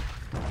Venge,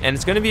 and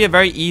it's going to be a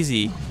very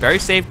easy, very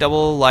safe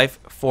double life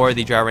for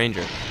the Drow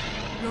Ranger.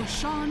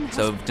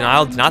 So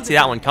Denial did not see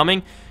that one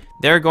coming.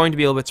 They're going to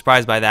be a little bit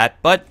surprised by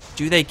that, but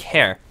do they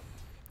care?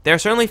 They're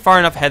certainly far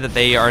enough ahead that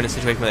they are in a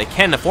situation where they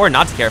can afford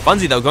not to care.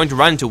 Funzi, though, going to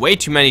run into way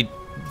too many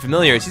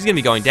familiars. He's going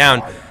to be going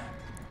down.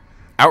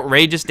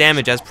 Outrageous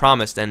damage as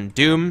promised, and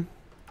Doom,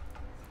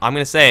 I'm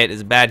going to say it,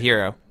 is a bad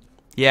hero.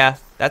 Yeah,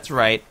 that's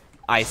right.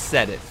 I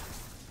said it.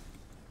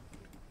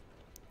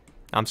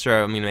 I'm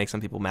sure I'm going to make some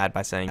people mad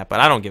by saying that,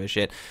 but I don't give a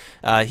shit.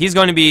 He's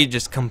going to be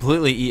just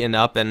completely eaten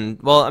up, and,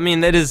 well, I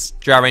mean, it is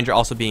Drow Ranger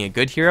also being a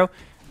good hero.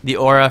 The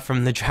aura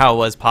from the Drow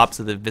was popped,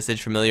 so the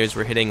Visage Familiars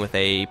were hitting with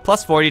a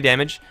plus 40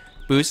 damage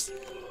boost.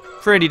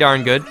 Pretty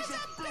darn good.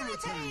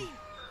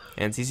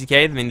 And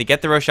CCK, I mean, they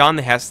get the Roshan,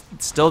 they have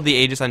still the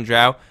Aegis on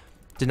Drow.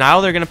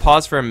 Denial, they're going to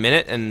pause for a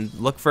minute and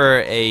look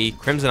for a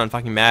Crimson on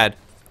Fucking Mad.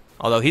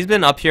 Although he's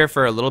been up here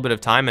for a little bit of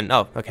time, and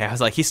oh, okay, I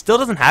was like, he still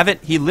doesn't have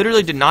it. He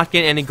literally did not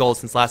get any gold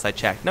since last I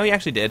checked. No, he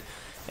actually did,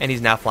 and he's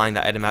now flying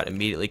that item out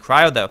immediately.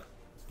 Cryo, though,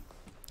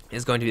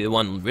 is going to be the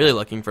one really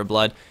looking for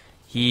blood.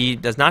 He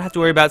does not have to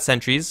worry about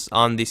sentries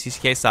on the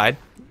CCK side.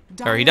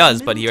 Or he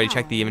does, but he already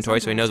checked the inventory,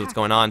 so he knows what's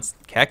going on.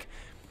 Keck.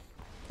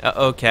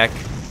 Uh-oh, Keck.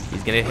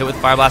 He's going to hit with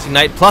Fire Blast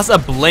Ignite, plus a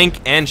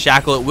Blink and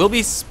Shackle. It will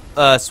be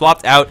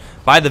swapped out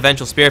by the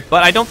Vengeful Spirit,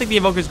 but I don't think the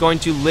Invoker is going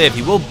to live.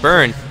 He will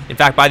burn, in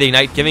fact, by the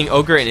Ignite, giving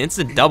Ogre an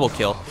instant double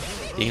kill.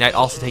 The Ignite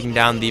also taking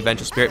down the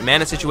Vengeful Spirit.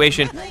 Mana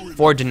situation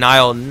for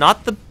Denial,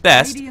 not the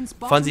best.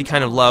 Funzi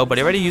kind of low, but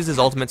he already used his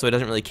ultimate, so he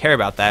doesn't really care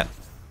about that.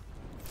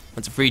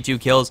 It's a free 2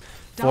 kills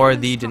for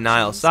the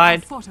Denial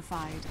side.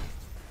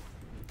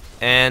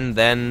 And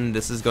then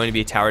this is going to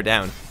be a tower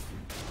down.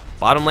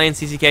 Bottom lane,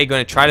 CCK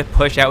going to try to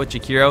push out with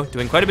Jakiro,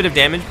 doing quite a bit of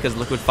damage because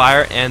Liquid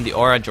Fire and the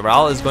Aura.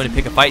 Joral is going to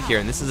pick a fight here,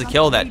 and this is a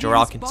kill that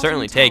Joral can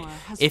certainly take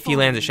if he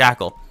lands a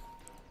Shackle.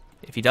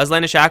 If he does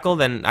land a Shackle,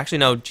 then actually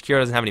no, Jakiro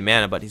doesn't have any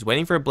mana, but he's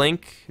waiting for a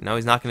Blink. No,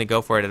 he's not going to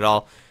go for it at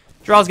all.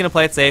 Joral's going to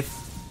play it safe.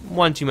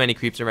 One too many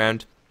creeps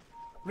around.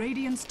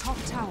 Radiant's top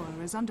tower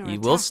is under He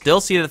attack. will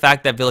still see the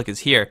fact that Bilic is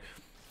here.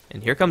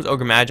 And here comes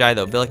Ogre Magi,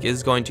 though Bilic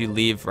is going to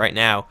leave right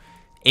now.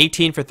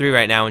 18 for 3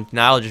 right now, and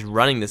Denial just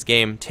running this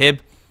game. Tib,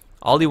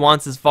 all he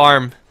wants is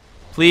farm.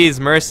 Please,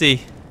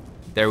 mercy.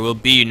 There will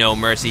be no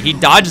mercy. He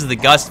dodges the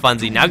Gust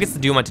Funzy, now gets the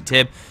Doom onto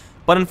Tib.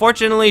 But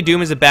unfortunately,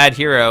 Doom is a bad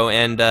hero,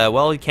 and,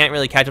 well, he can't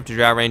really catch up to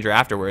Drow Ranger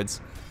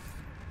afterwards.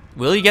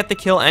 Will he get the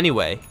kill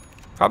anyway?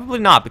 Probably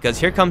not, because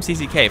here comes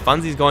CCK.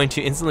 Funzy's going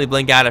to instantly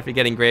blink out after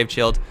getting Grave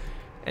Chilled,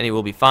 and he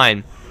will be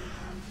fine.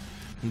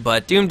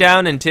 But Doom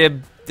down, and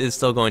Tib is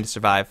still going to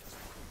survive.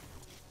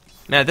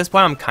 Now, at this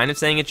point, I'm kind of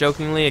saying it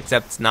jokingly,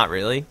 except it's not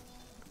really.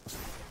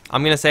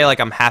 I'm going to say, like,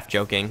 I'm half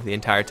joking the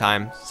entire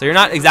time. So you're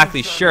not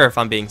exactly sure if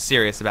I'm being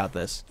serious about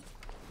this.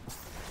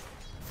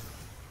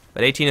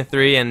 But 18 to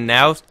 3, and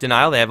now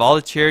Denial, they have all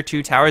the tier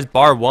 2 towers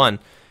bar 1.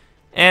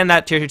 And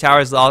that tier 2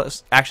 tower is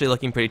actually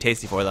looking pretty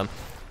tasty for them.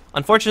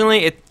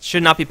 Unfortunately, it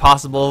should not be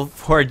possible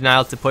for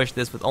Denial to push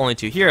this with only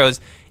 2 heroes.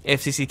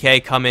 If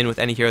CCK come in with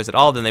any heroes at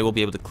all, then they will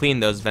be able to clean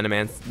those the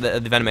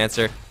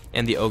Venomancer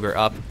and the Ogre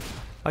up.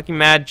 Fucking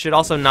Mad should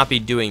also not be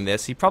doing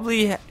this. He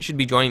probably should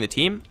be joining the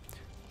team.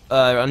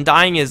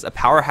 Undying is a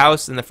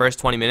powerhouse in the first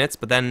 20 minutes,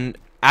 but then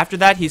after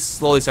that, he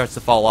slowly starts to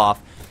fall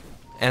off.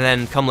 And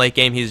then come late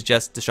game, he's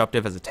just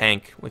disruptive as a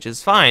tank, which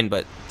is fine,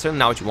 but certainly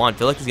not what you want.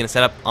 Villic is going to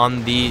set up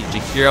on the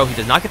Jakiro. He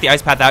does not get the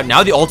Ice Path out.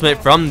 Now the ultimate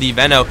from the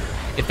Veno.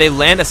 If they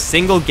land a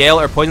single Gale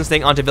or Poison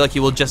Sting onto Villic, he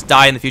will just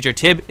die in the future.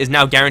 Tib is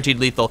now guaranteed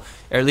lethal,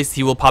 or at least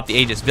he will pop the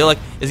Aegis. Villic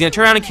is going to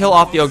turn around and kill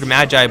off the Ogre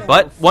Magi,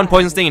 but one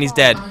Poison Sting and he's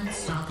dead.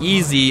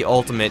 Easy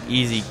ultimate,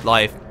 easy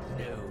life.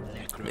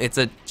 It's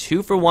a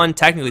 2-for-1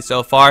 technically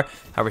so far.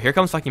 However, here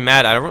comes fucking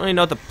Mad. I don't really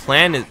know what the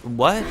plan is.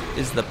 What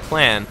is the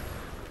plan?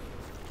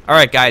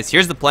 Alright guys,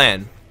 here's the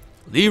plan.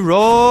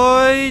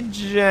 Leroy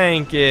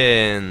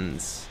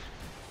Jenkins.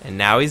 And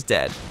now he's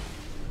dead.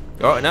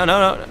 Oh, no.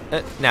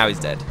 Now he's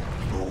dead.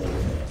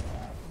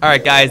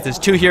 Alright guys, there's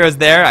 2 heroes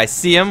there. I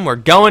see him. We're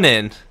going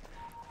in.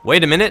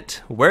 Wait a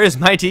minute. Where is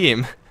my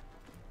team?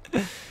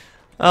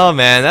 Oh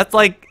man, that's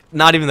like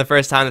not even the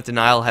first time that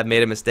Denial have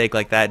made a mistake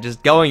like that.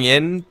 Just going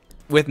in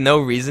with no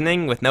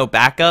reasoning, with no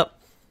backup.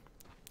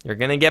 You're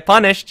gonna get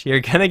punished. You're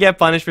gonna get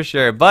punished for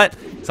sure. But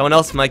someone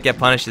else might get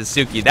punished is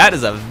Suki. That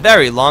is a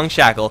very long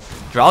shackle.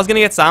 Jarrell's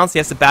gonna get silenced. He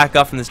has to back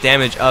up from this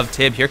damage of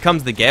Tib. Here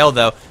comes the Gale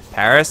though.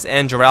 Paris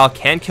and Jarrell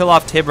can kill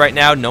off Tib right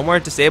now. No more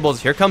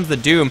disables. Here comes the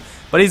Doom.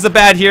 But he's a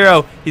bad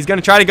hero. He's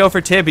gonna try to go for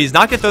Tib. He's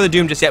not gonna throw the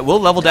Doom just yet. We'll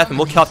level death and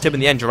we'll kill off Tib in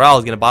the end. Jarrell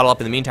is gonna bottle up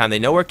in the meantime. They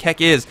know where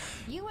Keck is,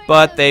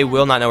 but they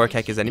will not know where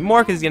Keck is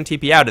anymore because he's gonna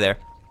TP out of there.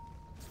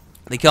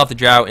 They kill off the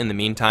Drow in the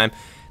meantime.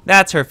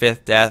 That's her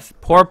 5th death.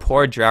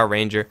 Poor Drow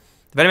Ranger.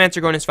 The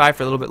Venomancer going to survive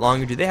for a little bit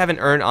longer. Do they have an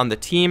urn on the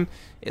team?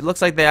 It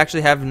looks like they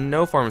actually have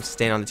no form of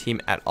sustain on the team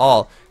at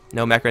all.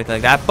 No mech or anything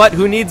like that. But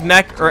who needs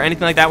mech or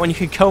anything like that when you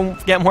could go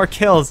get more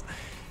kills?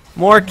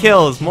 More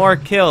kills.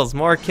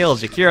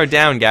 Jakiro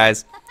down,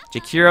 guys.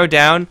 Jakiro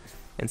down,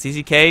 and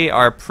CCK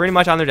are pretty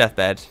much on their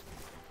deathbed.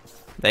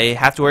 They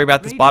have to worry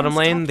about this bottom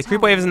lane. The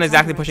creep wave isn't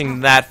exactly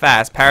pushing that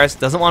fast. Paris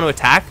doesn't want to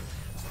attack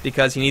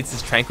because he needs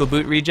his Tranquil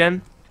Boot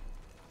regen.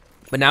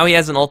 But now he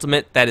has an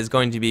ultimate that is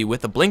going to be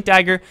with a Blink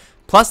Dagger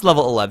plus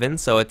level 11,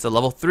 so it's a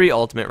level 3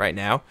 ultimate right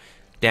now.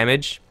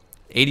 Damage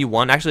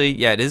 81. Actually,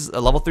 yeah, it is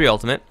a level 3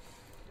 ultimate.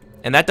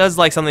 And that does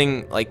like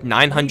something like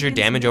 900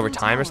 damage over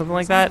time or something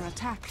like that.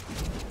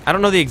 I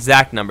don't know the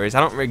exact numbers. I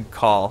don't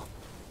recall.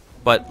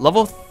 But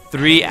level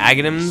 3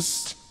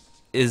 Aghanims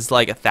is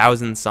like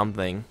 1,000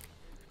 something.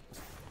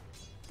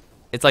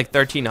 It's like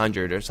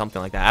 1,300 or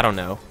something like that. I don't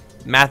know.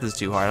 Math is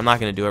too hard. I'm not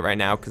going to do it right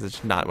now because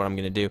it's not what I'm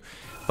going to do.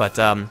 But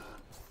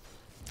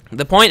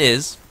the point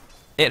is,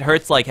 it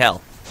hurts like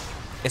hell.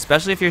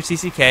 Especially if you're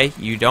CCK,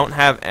 you don't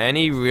have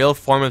any real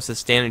form of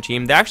sustain in your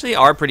team. They actually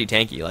are pretty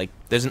tanky. Like,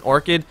 there's an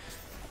Orchid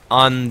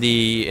on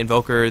the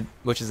Invoker,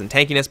 which isn't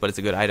tankiness, but it's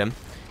a good item.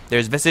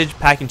 There's Visage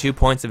packing 2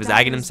 points of his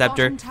Aghanim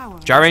Scepter.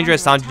 Jar Ranger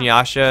has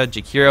Sanjanyasha.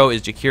 Jakiro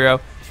is Jakiro.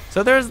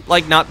 So there's,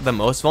 like, not the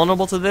most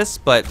vulnerable to this,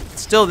 but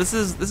still, this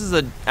is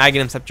a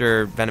Aghanim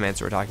Scepter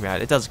Venomancer we're talking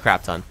about. It does a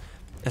crap ton.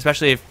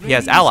 Especially if he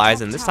has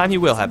allies, and this time he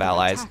will have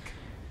allies.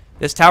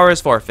 This tower is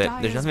forfeit.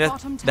 There's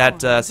nothing that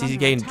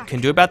CCK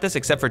can do about this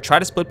except for try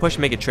to split push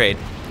and make a trade.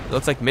 It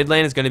looks like mid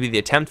lane is going to be the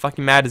attempt.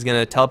 Fucking Mad is going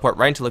to teleport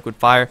right into Liquid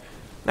Fire.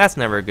 That's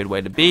never a good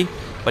way to be.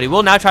 But he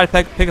will now try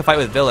to pick a fight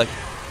with Villic.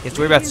 He has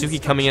to worry about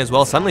Suki coming in as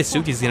well. Suddenly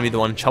Suki's going to be the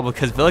one in trouble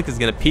because Villic is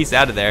going to piece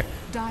out of there.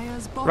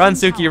 Run,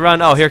 Suki,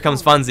 run. Oh, here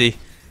comes Funzy.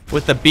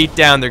 With the beat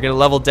down, they're going to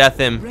level death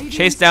him.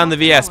 Chase down the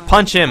VS.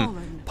 Punch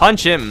him.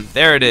 Punch him.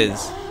 There it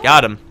is.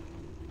 Got him.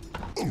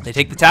 They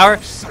take the tower.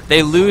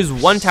 They lose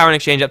 1 tower in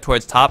exchange up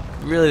towards top.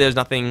 Really, there's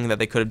nothing that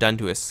they could have done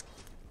to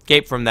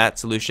escape from that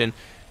solution,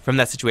 from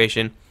that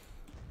situation.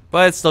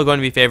 But it's still going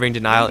to be favoring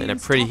Denial in a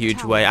pretty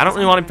huge way. I don't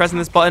really want to be pressing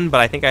this button,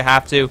 but I think I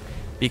have to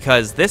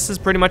because this is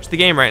pretty much the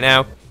game right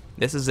now.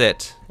 This is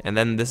it. And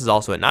then this is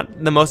also it.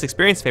 Not the most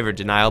experienced favorite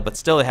Denial, but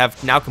still they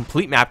have now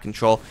complete map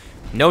control.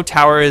 No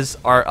towers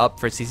are up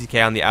for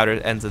CCK on the outer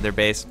ends of their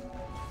base.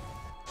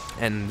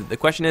 And the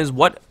question is,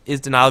 what is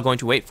Denial going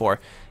to wait for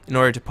in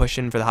order to push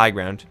in for the high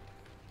ground?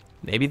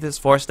 Maybe this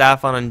 4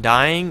 staff on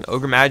Undying?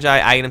 Ogre Magi,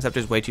 Aghanim Scepter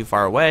is way too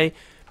far away.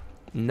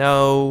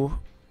 No.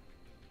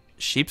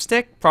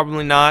 Sheepstick?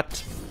 Probably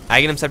not.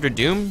 Aghanim Scepter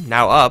Doom?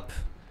 Now up.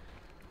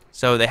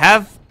 So they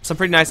have some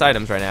pretty nice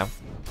items right now.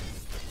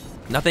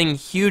 Nothing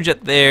huge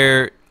that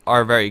they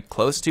are very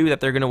close to that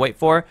they're going to wait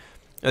for, or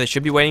they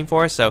should be waiting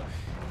for, so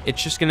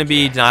it's just going to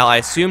be Denial, I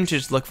assume, to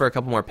just look for a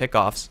couple more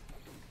pickoffs.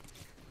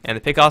 And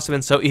the pickoffs have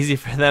been so easy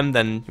for them,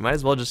 then you might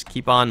as well just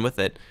keep on with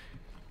it.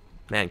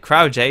 Man,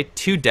 Crow J,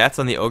 2 deaths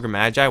on the Ogre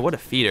Magi, what a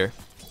feeder.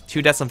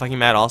 2 deaths on fucking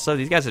Mad also.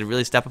 These guys had to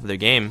really step up their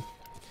game.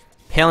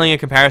 Paling in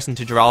comparison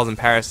to Jiral's and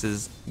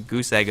Paris's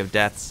goose egg of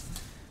deaths.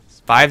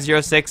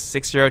 506,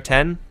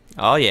 6010.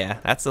 Oh yeah,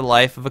 that's the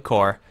life of a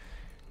core.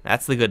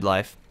 That's the good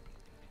life.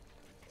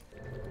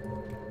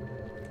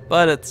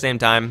 But at the same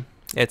time,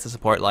 it's a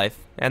support life,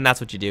 and that's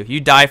what you do.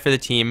 You die for the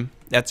team.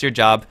 That's your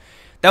job.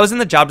 That was in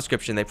the job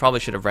description. They probably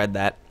should have read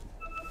that.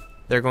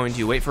 They're going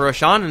to wait for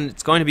Roshan, and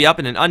it's going to be up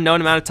in an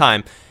unknown amount of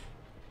time.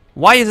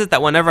 Why is it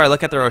that whenever I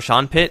look at the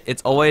Roshan pit,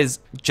 it's always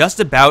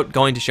just about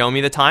going to show me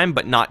the time,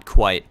 but not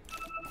quite?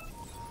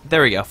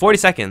 There we go. 40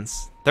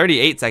 seconds.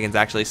 38 seconds,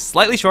 actually.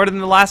 Slightly shorter than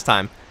the last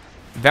time.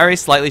 Very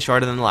slightly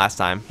shorter than the last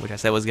time, which I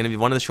said was going to be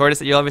one of the shortest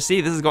that you'll ever see.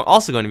 This is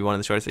also going to be one of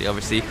the shortest that you'll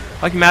ever see.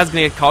 Lucky Mad's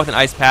going to get caught with an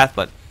Ice Path,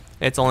 but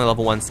it's only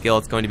level 1 skill.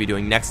 It's going to be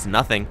doing next to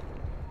nothing.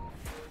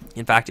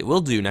 In fact, it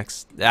will do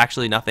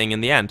actually nothing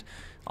in the end.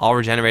 All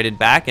regenerated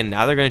back, and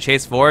now they're going to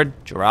chase forward.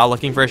 Jiral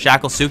looking for a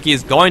shackle. Suki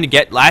is going to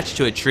get latched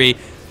to a tree,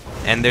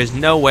 and there's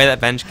no way that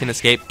Bench can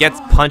escape. Gets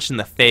punched in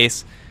the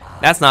face.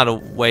 That's not a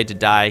way to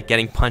die,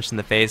 getting punched in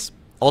the face.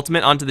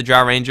 Ultimate onto the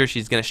Drow Ranger.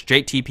 She's going to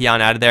straight TP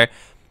on out of there.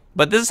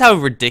 But this is how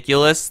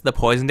ridiculous the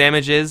poison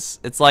damage is.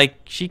 It's like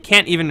she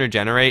can't even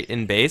regenerate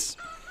in base.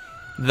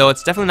 Though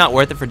it's definitely not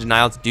worth it for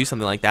Denial to do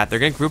something like that. They're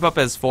going to group up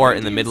as 4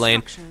 in the mid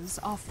lane.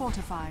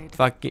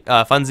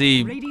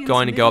 Funzi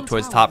going to go up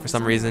towards top for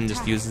some reason.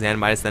 Just uses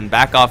Animitis, then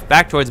back off,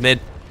 back towards mid.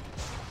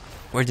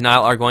 Where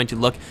Denial are going to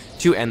look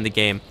to end the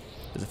game.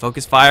 There's a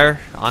focus fire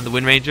on the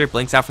Wind Ranger.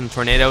 Blinks out from the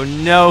tornado.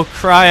 No,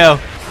 Cryo.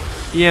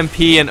 EMP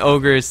and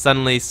Ogre is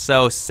suddenly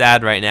so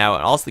sad right now.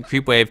 And also the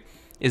creep wave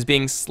is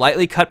being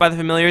slightly cut by the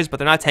familiars, but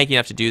they're not tanky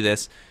enough to do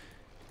this.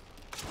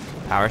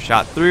 Power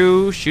shot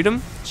through. Shoot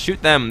them.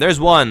 Shoot them. There's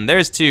 1.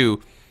 There's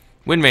 2.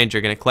 Wind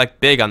Ranger going to collect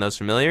big on those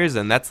familiars,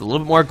 and that's a little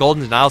bit more gold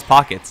in Denial's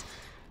pockets.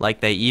 Like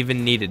they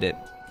even needed it.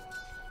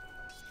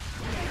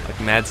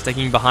 Like Mad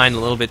sticking behind a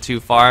little bit too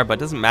far, but it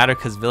doesn't matter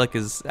because Villic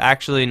is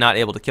actually not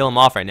able to kill him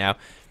off right now.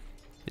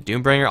 The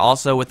Doombringer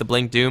also with the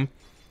Blink Doom.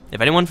 If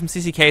anyone from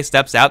CCK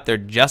steps out, they're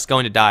just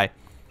going to die.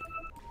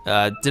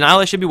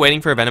 Denial should be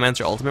waiting for a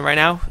Venomancer ultimate right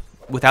now.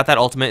 Without that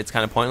ultimate, it's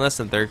kind of pointless,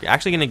 and they're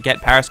actually going to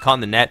get Paris caught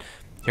in the net.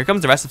 Here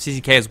comes the rest of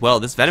CCK as well.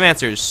 This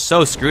Venomancer is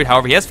so screwed.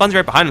 However, he has Funzi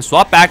right behind him.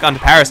 Swap back onto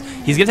Paris.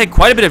 He's going to take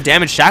quite a bit of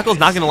damage. Shackle's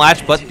not going to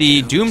latch, but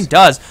the Doom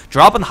does.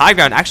 Drop on the high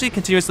ground, actually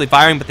continuously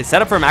firing, but they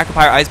set up for a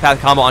Macropyre Ice Path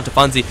combo onto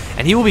Funzi,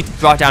 and he will be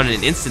brought down in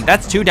an instant.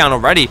 That's 2 down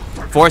already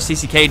for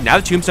CCK. Now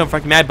the Tombstone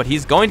fucking Mad, but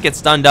he's going to get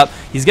stunned up.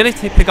 He's going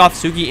to pick off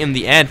Suki in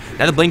the end.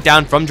 Now the blink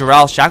down from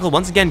Jiral. Shackle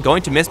once again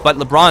going to miss, but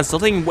LeBron still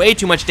taking way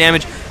too much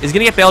damage. Is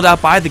going to get bailed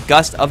out by the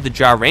gust of the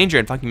Drow Ranger,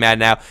 and fucking Mad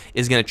now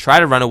is going to try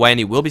to run away, and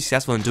he will be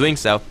successful in doing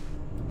so.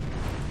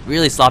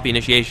 Really sloppy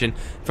initiation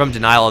from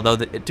Denial, although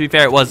to be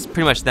fair, it was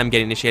pretty much them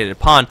getting initiated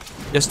upon.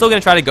 They're still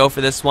going to try to go for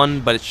this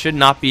one, but it should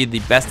not be the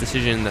best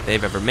decision that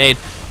they've ever made.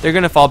 They're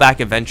going to fall back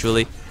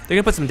eventually. They're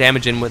going to put some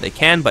damage in where they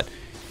can, but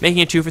making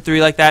it 2 for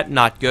 3 like that,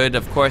 not good.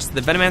 Of course,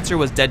 the Venomancer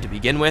was dead to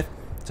begin with,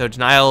 so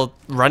Denial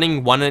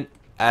running one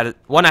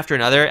after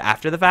another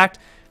after the fact,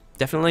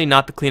 definitely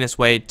not the cleanest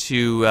way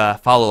to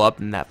follow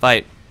up in that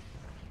fight.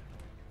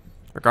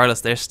 Regardless,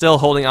 they're still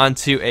holding on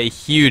to a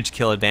huge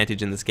kill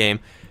advantage in this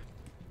game.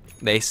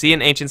 They see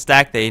an Ancient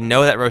stack. They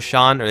know that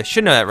Roshan, or they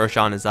should know that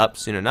Roshan is up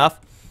soon enough.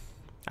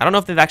 I don't know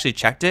if they've actually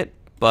checked it,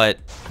 but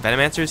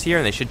Venomancer is here,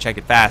 and they should check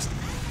it fast.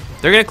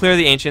 They're going to clear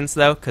the Ancients,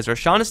 though, because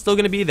Roshan is still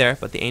going to be there,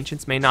 but the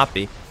Ancients may not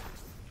be.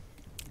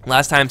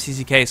 Last time,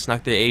 CCK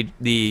snuck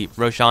the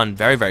Roshan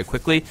very, very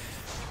quickly.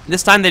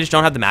 This time, they just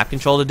don't have the map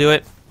control to do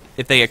it.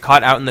 If they get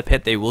caught out in the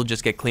pit, they will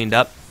just get cleaned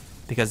up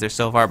because they're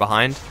so far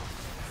behind.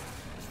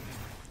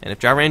 And if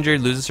Drow Ranger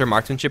loses her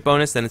marksmanship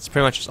bonus, then it's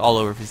pretty much just all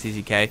over for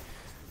CCK.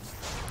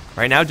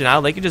 Right now,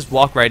 Denial, they could just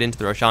walk right into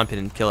the Roshan pit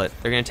and kill it.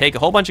 They're going to take a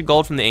whole bunch of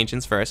gold from the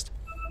Ancients first.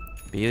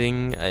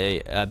 Building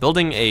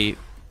a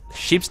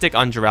Sheepstick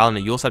on Jiral and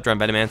a Yule Scepter on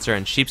Venomancer,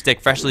 and Sheepstick,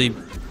 freshly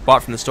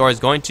bought from the store, is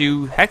going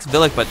to Hex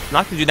Villic, but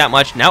not going to do that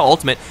much. Now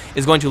Ultimate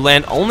is going to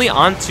land only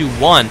onto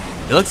 1.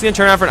 Villic's going to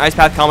turn around for an Ice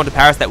Path combo to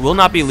Paris that will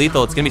not be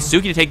lethal. It's going to be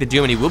Suki to take the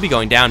Doom, and he will be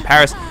going down.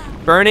 Paris,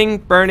 burning,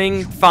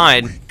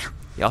 fine.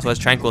 He also has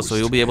Tranquil, so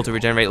he will be able to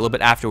regenerate a little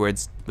bit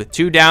afterwards. With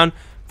 2 down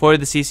for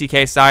the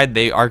CCK side,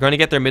 they are going to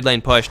get their mid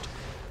lane pushed.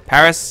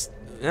 Paris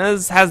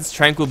has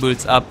Tranquil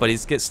boots up, but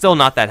he's still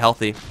not that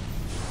healthy.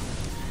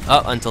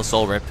 Up until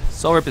Soul Rip.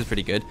 Soul Rip is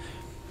pretty good.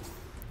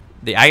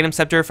 The Aghanim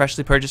Scepter,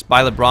 freshly purchased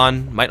by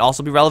LeBron, might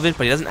also be relevant,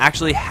 but he doesn't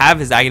actually have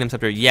his Aghanim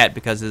Scepter yet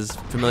because his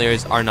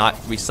familiars are not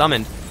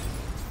resummoned.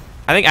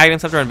 I think Aghanim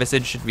Scepter on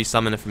Visage should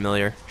resummon a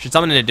familiar. Should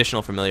summon an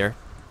additional familiar.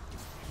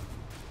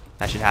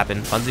 That should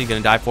happen. Funzy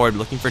gonna dive forward,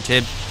 looking for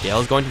Tib. Gale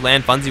is going to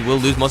land. Funzy will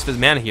lose most of his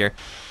mana here.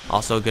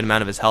 Also a good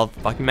amount of his health.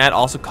 Fucking Mad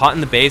also caught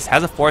in the base,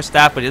 has a Force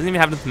Staff, but he doesn't even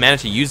have enough mana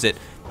to use it.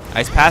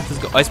 Ice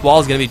Wall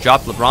is gonna be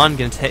dropped. LeBron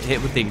gonna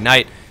hit with the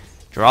Ignite.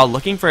 Doral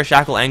looking for a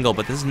Shackle angle,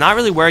 but this is not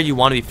really where you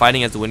want to be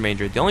fighting as the Wind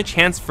Ranger. The only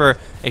chance for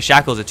a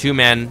Shackle is a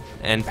 2-man,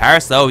 and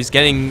Paris, though, he's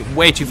getting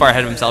way too far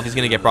ahead of himself. He's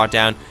gonna get brought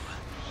down.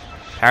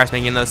 Paris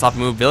making another sloppy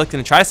move. Villic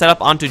gonna try to set up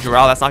onto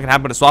Doral. That's not gonna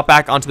happen, but to swap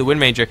back onto the Wind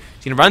Ranger.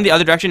 She's gonna run the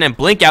other direction and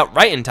blink out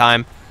right in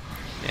time.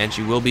 And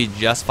she will be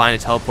just fine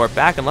to teleport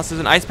back unless there's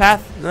an ice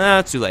path.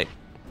 It's too late.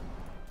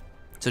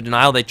 So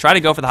Denial, they try to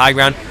go for the high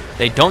ground.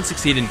 They don't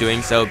succeed in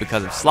doing so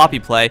because of sloppy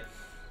play,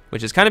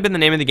 which has kind of been the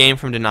name of the game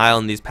from Denial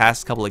in these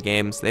past couple of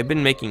games. They've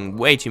been making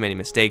way too many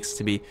mistakes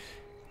to be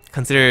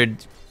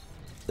considered,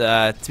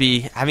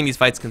 having these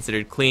fights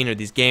considered clean, or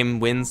these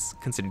game wins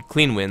considered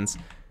clean wins.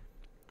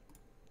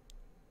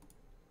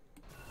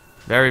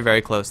 Very,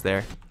 very close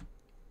there.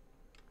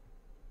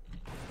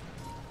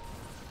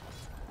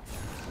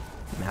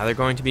 Now they're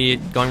going to be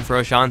going for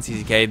Roshan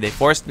CCK. They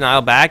forced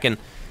Denial back, and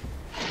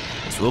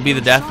this will be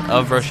the death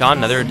of Roshan.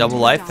 Another double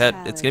life.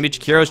 It's going to be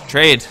Chikiro's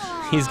trade.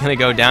 He's going to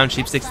go down.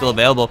 Sheepstick's still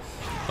available.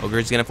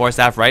 Ogre's going to Force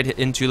Staff right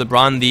into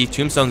LeBron. The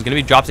Tombstone's going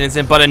to be dropped in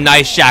instant, but a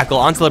nice Shackle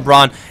onto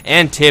LeBron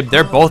and Tib.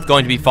 They're both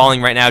going to be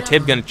falling right now.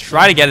 Tib going to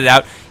try to get it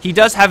out. He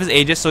does have his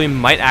Aegis, so he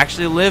might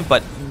actually live,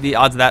 but the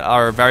odds of that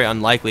are very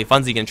unlikely.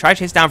 Funzy going to try to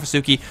chase down for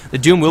Suki. The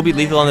Doom will be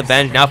lethal on the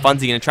bench. Now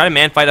Funzy going to try to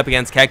man fight up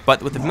against Keck,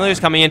 but with the Familiars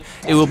coming in,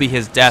 it will be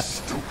his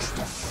death.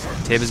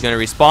 Tib is going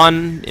to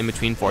respawn in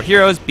between 4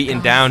 heroes,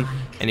 beaten down,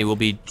 and he will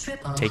be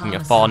taking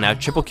a fall. Now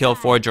triple kill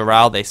for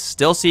Joral. They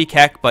still see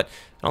Keck, but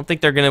I don't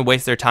think they're going to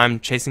waste their time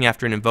chasing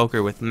after an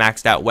Invoker with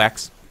maxed out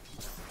Wex.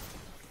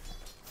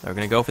 They're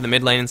going to go for the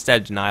mid lane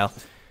instead, Denial.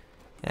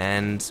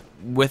 And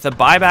with a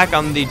buyback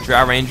on the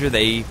Drow Ranger,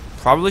 they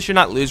probably should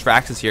not lose for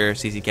Axis here,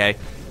 CCK.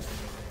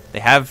 They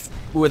have,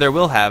 or they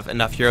will have,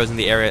 enough heroes in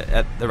the area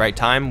at the right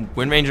time.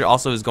 Wind Ranger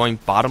also is going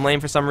bottom lane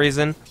for some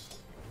reason.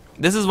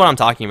 This is what I'm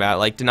talking about.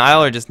 Like,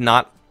 Denial are just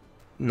not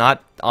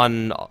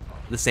on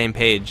the same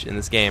page in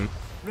this game.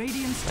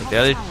 Like, the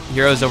other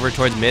heroes over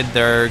towards mid,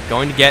 they're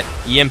going to get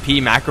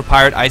EMP, Macro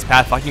Pirate, Ice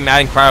Path, fucking Mad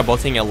and Cryo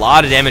both taking a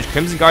lot of damage.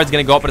 Crimson Guard's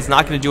going to go up, but it's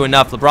not going to do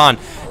enough.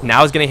 LeBron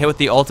now is going to hit with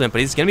the ultimate,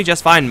 but he's going to be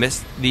just fine.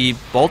 Miss the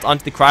bolt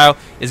onto the Cryo,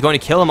 is going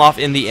to kill him off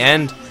in the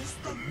end.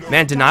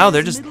 Man, Denial,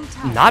 they're just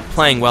not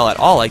playing well at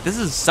all. Like, this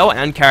is so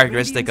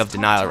uncharacteristic of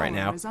Denial right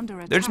now.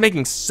 They're just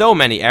making so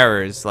many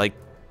errors, like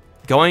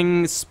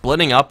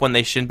splitting up when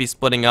they shouldn't be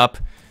splitting up.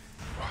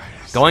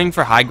 Going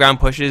for high ground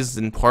pushes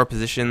in poor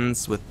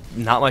positions with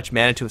not much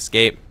mana to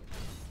escape.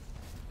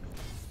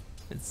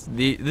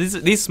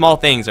 These small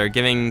things are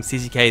giving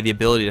CCK the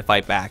ability to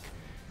fight back.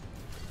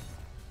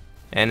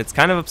 And it's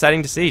kind of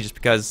upsetting to see, just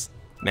because,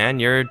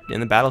 man, you're in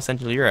the Battle of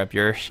Central Europe.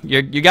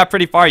 You got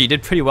pretty far. You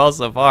did pretty well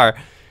so far.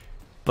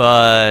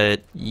 But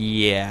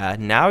yeah,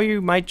 now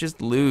you might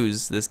just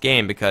lose this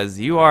game because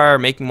you are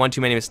making one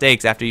too many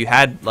mistakes after you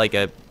had like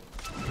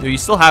you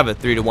still have a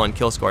 3-to-1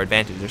 kill score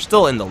advantage. They're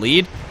still in the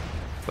lead,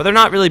 but they're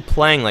not really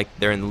playing like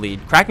they're in the lead.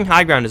 Cracking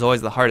high ground is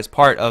always the hardest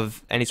part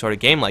of any sort of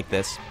game like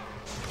this.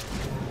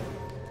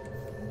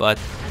 But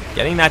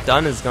getting that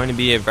done is going to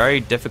be a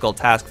very difficult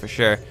task for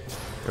sure.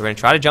 We're going to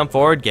try to jump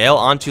forward. Gale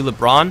onto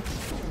LeBron,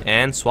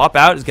 and swap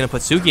out is going to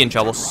put Suki in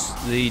trouble.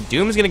 The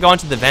Doom is going to go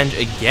onto the Venge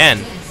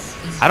again.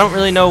 I don't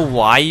really know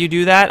why you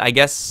do that. I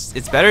guess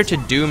it's better to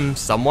Doom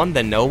someone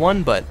than no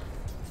one, but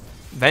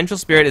Vengeful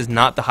Spirit is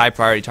not the high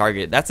priority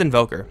target. That's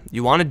Invoker.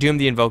 You want to Doom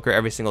the Invoker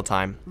every single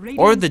time.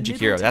 Or the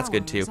Jakiro, that's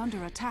good too.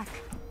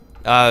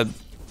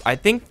 I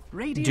think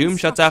Doom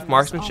shuts off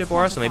Marksmanship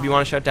Aura, so maybe you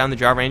want to shut down the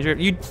Drow Ranger.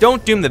 You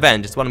don't Doom the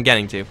Venge, is what I'm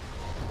getting to.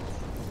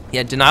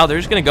 Yeah, Denial, they're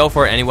just going to go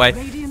for it anyway.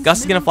 Gus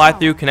is going to fly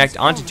through, connect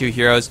onto 2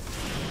 heroes.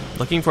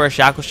 Looking for a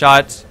Shackle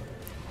Shot.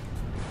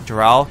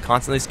 Doral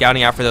constantly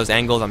scouting out for those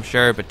angles, I'm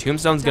sure, but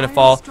Tombstone's going to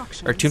fall,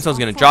 or Tombstone's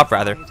going to drop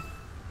rather. And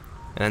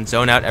then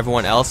zone out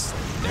everyone else.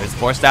 There's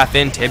Force Staff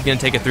in. Tib going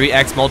to take a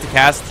 3x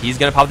multicast. He's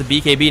going to pop the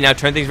BKB. Now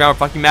turn things around with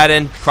fucking Mad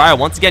in. Cryo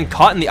once again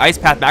caught in the Ice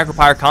Path Macro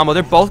Pyre combo.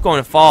 They're both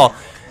going to fall.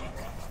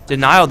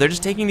 Denial, they're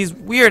just taking these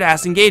weird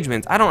ass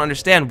engagements. I don't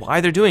understand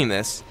why they're doing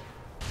this.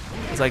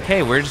 It's like,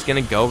 hey, we're just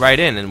going to go right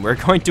in and we're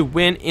going to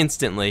win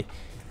instantly.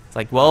 It's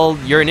like, well,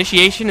 your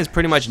initiation is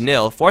pretty much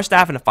nil. Force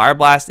Staff and a Fire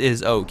Blast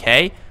is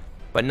okay,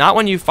 but not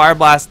when you Fire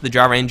Blast the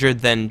Drow Ranger,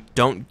 then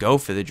don't go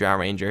for the Drow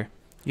Ranger.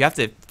 You have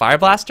to Fire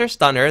Blast her,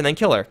 stun her, and then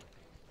kill her.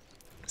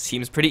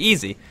 Seems pretty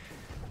easy.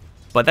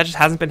 But that just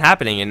hasn't been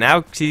happening, and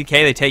now CCK,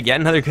 they take yet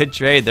another good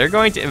trade. They're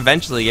going to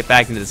eventually get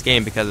back into this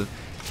game because of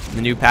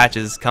the new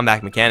patch's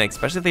comeback mechanics,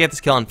 especially if they get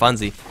this kill on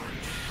Funzy.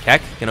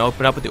 Keck can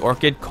open up with the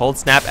Orchid, Cold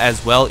Snap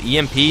as well.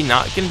 EMP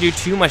not going to do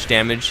too much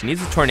damage. He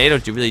needs a Tornado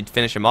to really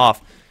finish him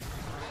off.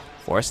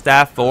 Force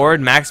Staff forward,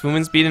 max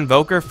movement speed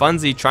Invoker.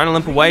 Funzy trying to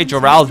limp away.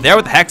 Joral there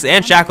with the Hex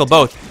and Shackle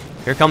both.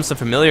 Here comes some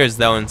Familiars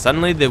though, and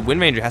suddenly the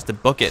Wind Ranger has to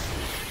book it.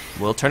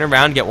 Will turn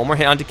around, get one more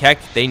hit onto Keck.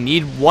 They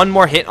need one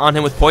more hit on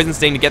him with Poison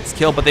Sting to get this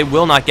kill, but they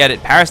will not get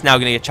it. Paris now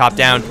going to get chopped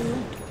down.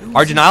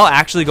 Are Denial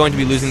actually going to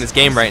be losing this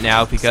game right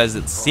now? Because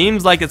it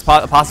seems like it's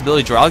a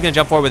possibility. Joral's going to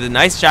jump forward with a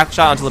nice shackle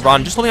shot onto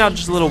LeBron, just holding out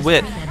just a little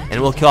bit, and it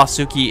will kill off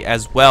Suki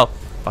as well.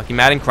 Fucking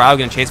Mad and Crowd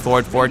going to chase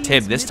forward for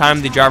Tib. This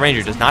time the Jar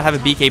Ranger does not have a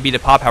BKB to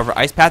pop. However,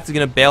 Ice Path is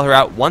going to bail her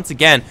out once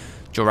again.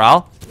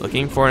 Joral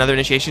looking for another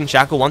initiation.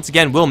 Shackle once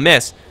again will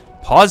miss.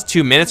 Pause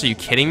 2 minutes. Are you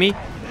kidding me?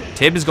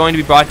 Tib is going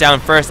to be brought down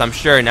first, I'm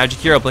sure. Now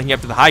Jakiro blinking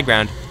up to the high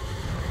ground.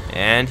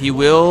 And he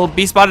will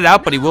be spotted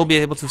out, but he will be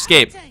able to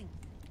escape.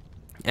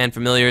 And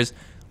Familiars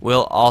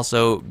will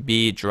also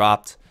be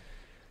dropped.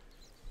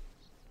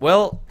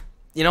 Well,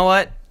 you know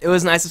what? It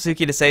was nice of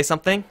Suki to say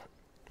something.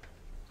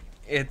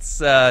 It's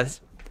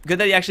good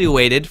that he actually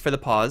waited for the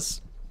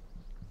pause.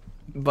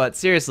 But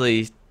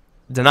seriously,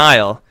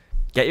 Denial,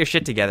 get your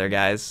shit together,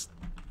 guys.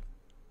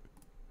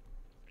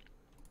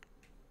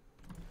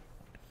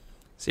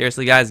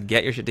 Seriously, guys,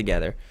 get your shit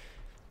together.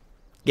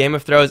 Game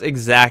of Throws,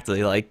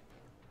 exactly. Like,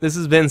 this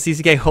has been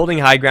CCK holding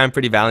high ground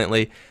pretty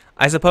valiantly.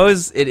 I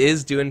suppose it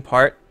is due in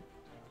part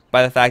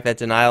by the fact that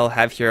Denial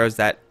have heroes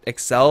that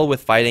excel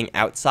with fighting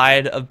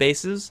outside of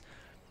bases.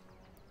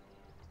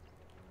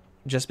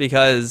 Just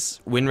because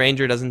Wind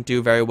Ranger doesn't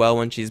do very well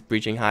when she's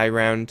breaching high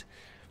ground.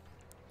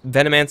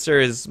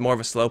 Venomancer is more of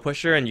a slow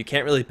pusher, and you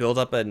can't really build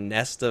up a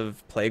nest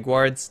of Plague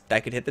Wards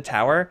that could hit the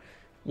tower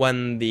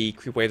when the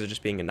creep waves are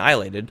just being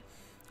annihilated.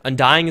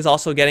 Undying is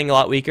also getting a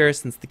lot weaker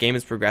since the game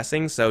is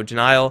progressing, so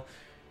Denial,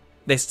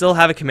 they still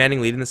have a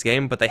commanding lead in this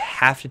game, but they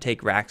have to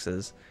take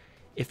Raxes.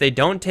 If they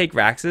don't take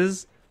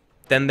Raxes,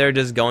 then they're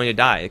just going to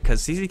die,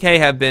 because CCK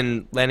have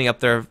been landing up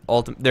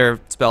their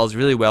spells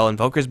really well.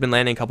 Invoker's been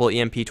landing a couple of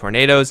EMP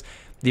tornadoes.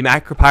 The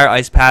Macropyre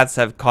Ice Paths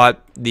have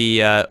caught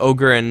the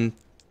Ogre and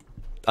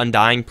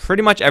Undying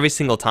pretty much every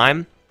single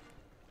time,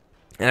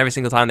 and every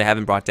single time they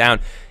haven't brought down.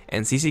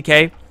 And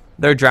CCK,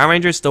 their Drow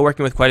Ranger is still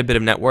working with quite a bit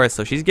of net worth,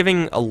 so she's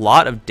giving a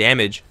lot of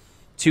damage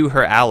to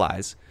her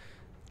allies.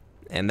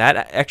 And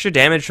that extra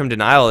damage from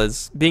Denial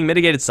is being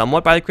mitigated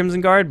somewhat by the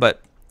Crimson Guard,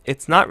 but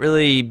it's not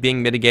really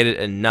being mitigated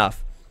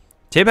enough.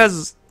 Tib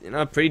has, you know,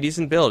 a pretty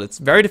decent build. It's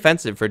very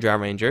defensive for Drow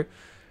Ranger.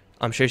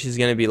 I'm sure she's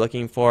going to be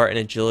looking for an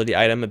agility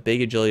item, a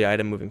big agility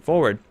item moving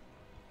forward.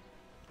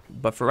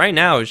 But for right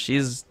now,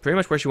 she's pretty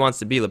much where she wants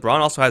to be. LeBron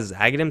also has his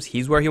Haggadums.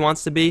 He's where he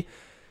wants to be.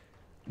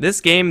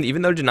 This game,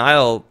 even though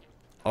Denial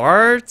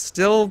are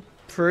still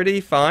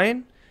pretty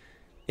fine,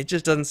 it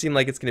just doesn't seem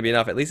like it's going to be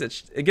enough. At least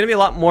it's going to be a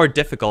lot more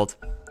difficult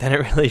than it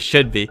really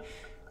should be.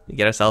 We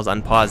get ourselves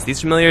unpaused.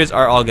 These Familiars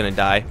are all going to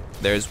die.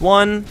 There's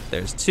 1,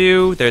 there's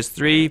 2, there's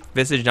 3.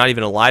 Visage not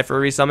even alive for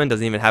a resummon,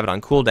 doesn't even have it on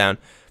cooldown.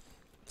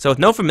 So with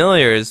no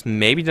Familiars,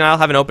 maybe Denial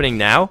have an opening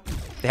now.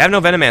 They have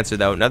no Venomancer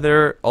though.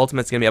 Another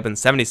ultimate's going to be up in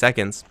 70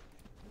 seconds.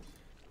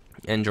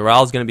 And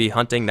Joral's going to be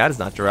hunting. That is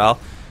not Joral.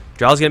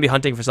 Joral's going to be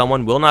hunting for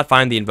someone. Will not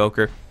find the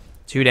Invoker.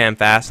 Too damn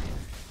fast.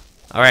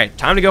 Alright,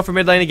 time to go for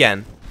mid lane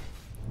again.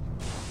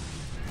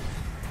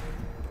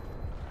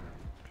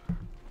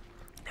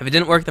 If it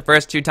didn't work the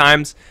first 2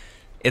 times,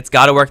 it's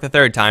got to work the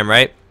 3rd time,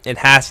 right? It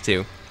has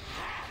to.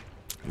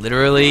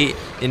 Literally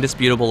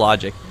indisputable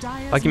logic.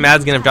 Fucking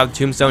Mad's going to drop the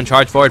Tombstone,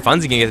 charge forward.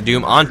 Funzy going to get the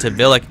Doom onto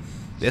Villic.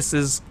 This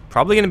is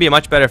probably going to be a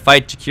much better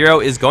fight.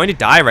 Jakiro is going to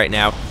die right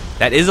now.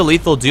 That is a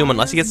lethal Doom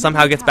unless he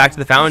somehow gets back to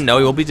the fountain. No,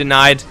 he will be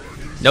denied.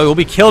 No, he will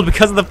be killed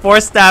because of the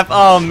Force Staff.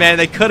 Oh, man,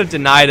 they could have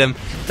denied him.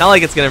 Not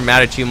like it's going to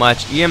matter too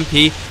much.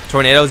 EMP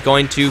Tornado is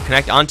going to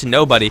connect onto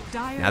nobody.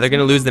 Now they're going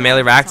to lose the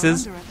melee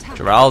Raxes.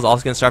 Joral is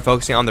also going to start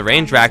focusing on the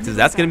range Raxes.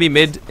 That's going to be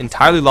mid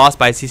entirely lost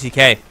by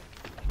CCK.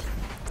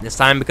 This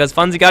time because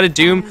Funzy got a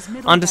Doom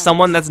onto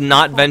someone that's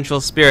not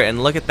Vengeful Spirit.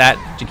 And look at that.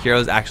 Jakiro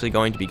is actually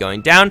going to be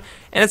going down.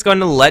 And it's going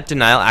to let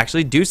Denial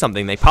actually do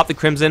something. They pop the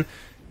Crimson.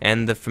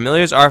 And the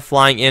Familiars are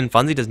flying in.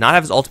 Funzy does not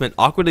have his ultimate.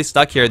 Awkwardly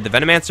stuck here. The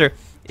Venomancer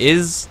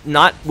is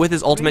not with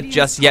his ultimate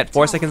just yet.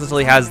 4 seconds until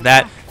he has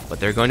that. But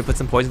they're going to put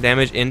some poison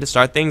damage in to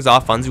start things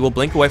off. Funzy will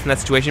blink away from that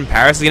situation.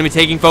 Paris is going to be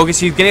taking focus.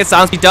 He's getting a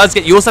silence. He does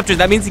get Eul Scepters.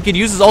 That means he could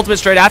use his ultimate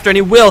straight after, and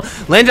he will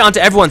land it onto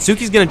everyone.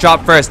 Suki's going to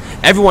drop first.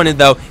 Everyone,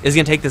 though, is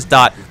going to take this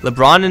dot.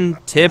 LeBron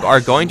and Tib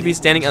are going to be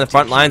standing on the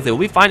front lines. They will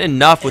be fine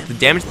enough with the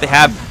damage that they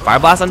have. Fire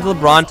Blast onto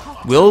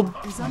LeBron will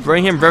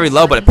bring him very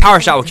low, but a power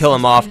shot will kill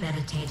him off.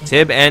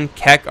 Tib and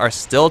Keck are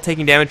still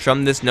taking damage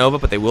from this Nova,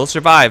 but they will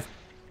survive.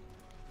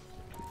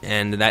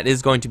 And that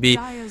is going to be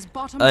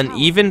an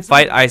even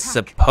fight, I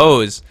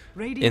suppose,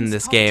 in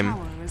this game.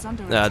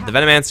 The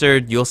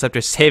Venomancer, Eul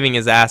Scepter saving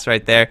his ass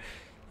right there.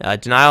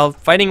 Denial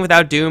fighting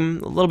without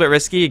Doom, a little bit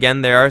risky.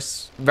 Again, they are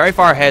very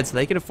far ahead, so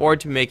they can afford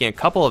to be making a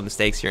couple of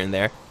mistakes here and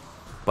there.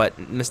 But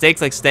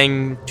mistakes like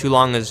staying too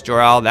long as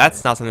Joral,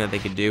 that's not something that they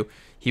could do.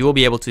 He will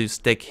be able to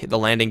stick the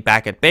landing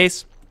back at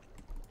base.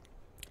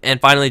 And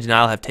finally,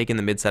 Denial have taken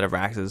the mid set of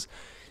Raxes.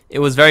 It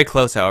was very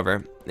close,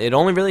 however. It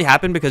only really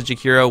happened because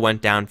Jakiro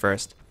went down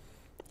first.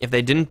 If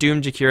they didn't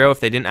doom Jakiro, if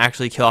they didn't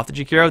actually kill off the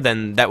Jakiro,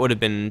 then that would have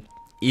been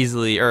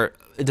easily, or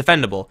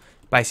defendable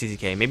by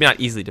CCK. Maybe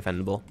not easily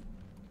defendable.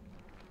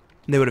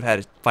 They would have had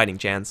a fighting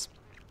chance.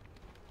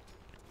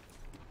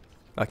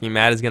 Fucking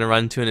Mad is going to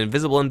run to an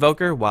invisible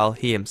Invoker while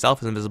he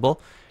himself is invisible.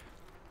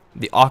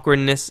 The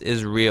awkwardness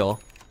is real.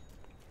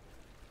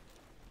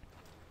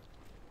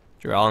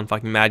 Jarell and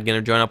fucking Mad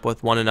gonna join up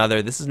with one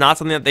another. This is not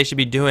something that they should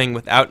be doing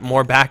without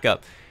more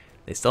backup.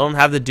 They still don't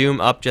have the Doom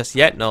up just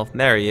yet. No,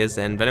 there he is.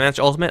 And Venomancer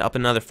ultimate up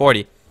another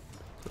 40.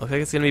 Looks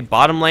like it's going to be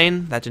bottom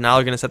lane that Denial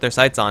are going to set their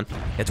sights on. You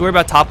have to worry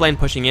about top lane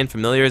pushing in.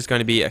 Familiar is going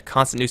to be a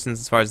constant nuisance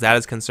as far as that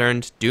is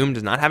concerned. Doom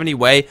does not have any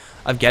way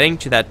of getting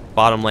to that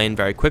bottom lane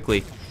very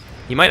quickly.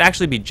 He might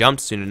actually be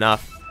jumped soon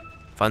enough.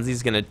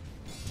 Funzy's going to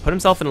put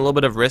himself in a little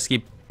bit of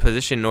risky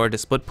position in order to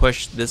split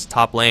push this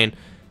top lane.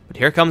 But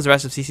here comes the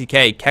rest of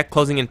CCK. Keck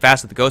closing in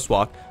fast with the Ghost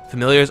Walk.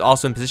 Familiar is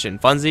also in position.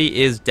 Funzy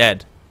is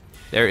dead.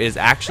 There is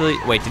actually...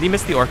 Wait, did he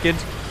miss the Orchid?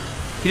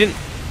 He didn't...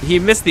 He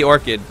missed the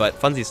Orchid, but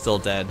Funzy's still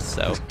dead,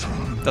 so...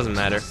 Doesn't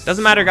matter.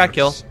 Doesn't matter, got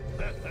kill.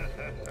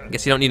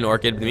 Guess you don't need an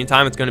Orchid. In the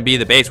meantime, it's going to be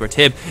the base where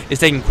Tib is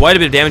taking quite a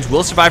bit of damage.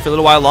 Will survive for a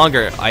little while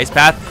longer. Ice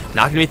Path,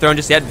 not going to be thrown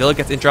just yet. Villic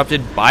gets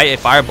interrupted by a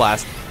Fire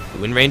Blast. The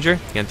Wind Ranger,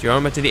 going to throw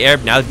him into the air.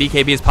 Now the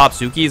BKB is popped.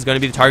 Suki is going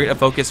to be the target of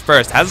focus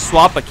first. Has a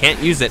swap, but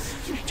can't use it.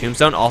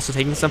 Tombstone also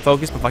taking some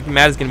focus, but fucking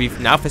Mad is going to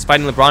be now fist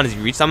fighting LeBron as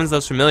he re-summons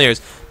those familiars.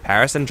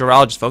 Paris and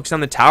Jarell just focusing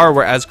on the tower,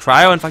 whereas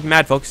Cryo and fucking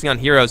Mad focusing on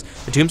heroes.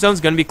 The Tombstone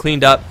is going to be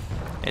cleaned up,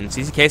 and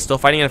CCK is still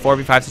fighting in a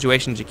 4v5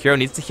 situation. Jakiro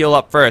needs to heal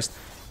up first.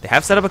 They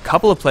have set up a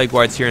couple of Plague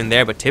Wards here and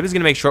there, but Tib is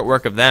going to make short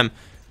work of them.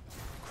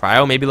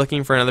 Cryo may be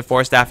looking for another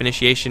 4-staff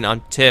initiation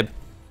on Tib.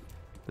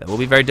 That will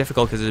be very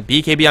difficult because there's a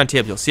BKB on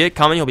Tib. You'll see it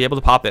coming, you'll be able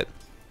to pop it.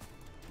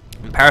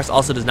 And Paris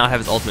also does not have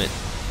his ultimate.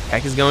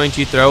 Keck is going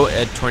to throw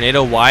a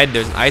tornado wide.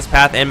 There's an Ice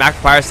Path and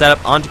Macro Fire set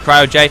up onto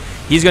Cryo J.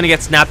 He's going to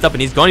get snapped up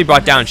and he's going to be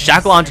brought down.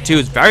 Shackle onto 2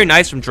 is very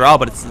nice from Jarell,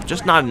 but it's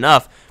just not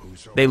enough.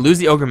 They lose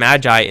the Ogre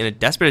Magi in a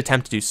desperate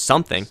attempt to do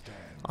something.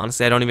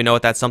 Honestly, I don't even know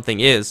what that something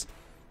is.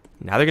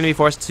 Now they're going to be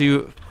forced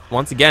to,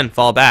 once again,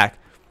 fall back.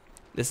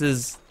 This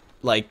is,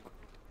 like,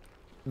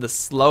 the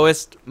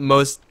slowest,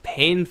 most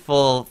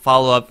painful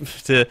follow-up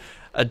to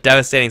a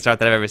devastating start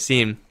that I've ever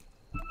seen.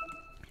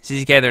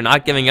 CCK, they're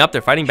not giving up.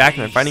 They're fighting back,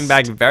 and they're fighting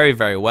back very,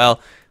 very well.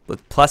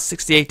 With plus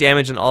 68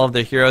 damage on all of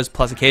their heroes,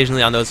 plus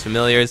occasionally on those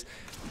familiars.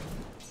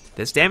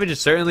 This damage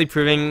is certainly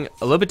proving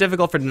a little bit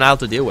difficult for Denial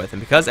to deal with. And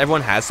because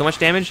everyone has so much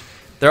damage,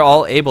 they're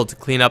all able to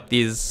clean up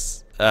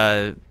these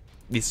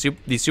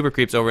super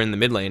creeps over in the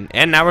mid lane.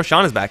 And now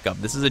Roshan is back up.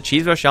 This is a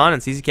cheese Roshan,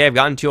 and CCK have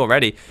gotten 2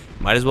 already.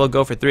 Might as well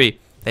go for 3.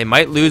 They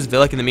might lose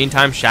Villic in the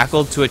meantime,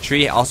 shackled to a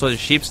tree. Also has a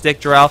sheep stick.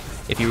 Jarell,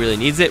 if he really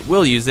needs it,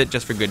 will use it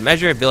just for good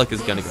measure. Villic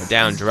is going to go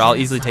down. Jarell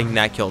easily taking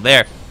that kill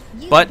there.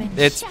 But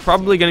it's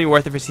probably going to be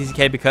worth it for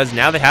CCK because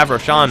now they have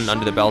Roshan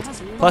under the belt,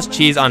 plus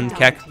cheese on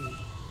Keck.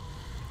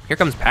 Here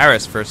comes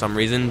Paris for some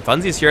reason.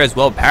 Funzy is here as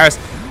well. Paris,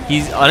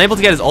 he's unable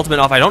to get his ultimate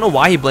off. I don't know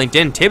why he blinked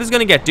in. Tib is going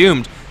to get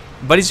doomed,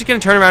 but he's just going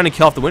to turn around and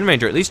kill off the Wind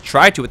Ranger, at least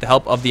try to with the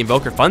help of the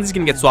Invoker. Funzy's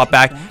going to get swapped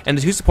back, and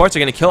the 2 supports are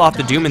going to kill off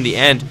the Doom in the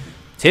end.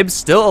 Tib's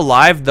still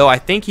alive, though I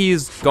think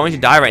he's going to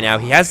die right now.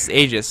 He has his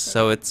Aegis,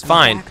 so it's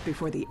fine.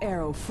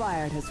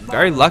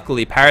 Very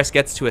luckily, Paris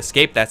gets to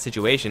escape that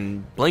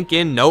situation. Blink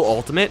in, no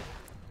ultimate?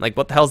 Like,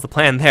 what the hell's the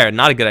plan there?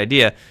 Not a good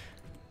idea.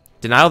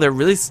 Denial, do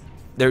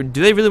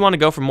they really want to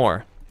go for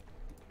more?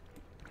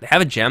 They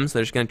have a gem, so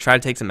they're just going to try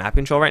to take some map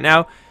control right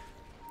now.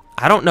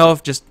 I don't know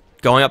if just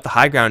going up the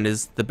high ground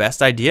is the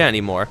best idea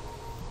anymore.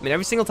 I mean,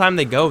 every single time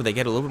they go, they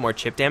get a little bit more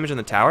chip damage on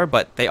the tower,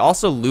 but they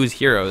also lose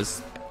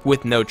heroes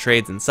with no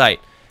trades in sight.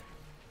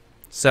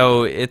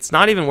 So it's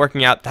not even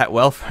working out that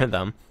well for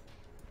them.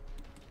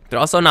 They're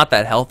also not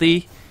that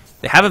healthy.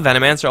 They have a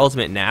Venomancer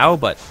ultimate now,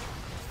 but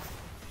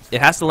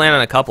it has to land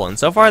on a couple. And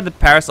so far, the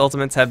Paris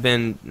ultimates have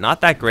been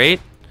not that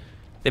great.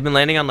 They've been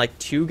landing on like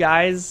 2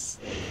 guys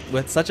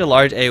with such a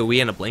large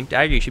AoE and a Blink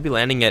Dagger. You should be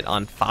landing it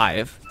on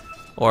 5,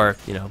 or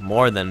you know,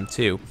 more than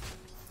 2.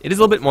 It is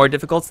a little bit more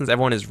difficult since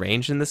everyone is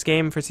ranged in this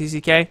game for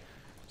CCK,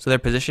 so their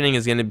positioning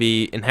is going to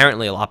be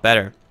inherently a lot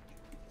better.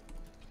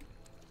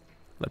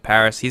 But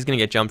Paris, he's going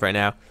to get jumped right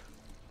now.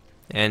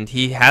 And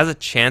he has a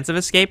chance of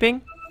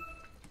escaping?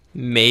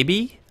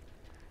 Maybe?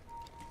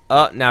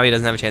 Oh, now he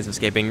doesn't have a chance of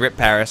escaping. Rip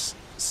Paris.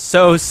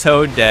 So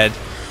dead.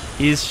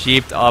 He's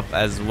sheeped up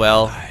as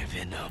well.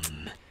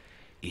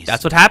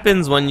 That's what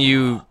happens when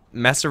you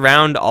mess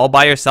around all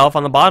by yourself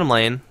on the bottom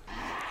lane.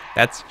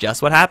 That's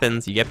just what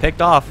happens. You get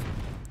picked off.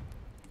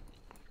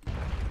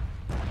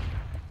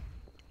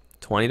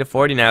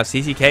 20-40 now.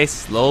 CCK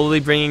slowly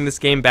bringing this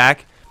game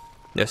back.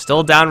 They're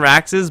still down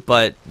Raxes,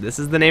 but this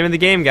is the name of the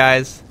game,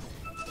 guys.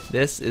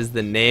 This is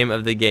the name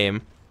of the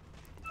game.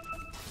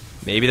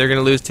 Maybe they're going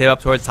to lose Tib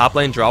up towards top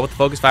lane, draw with the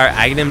Focus Fire,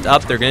 Aghanim's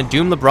up. They're going to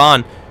doom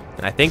LeBron.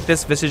 And I think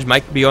this Visage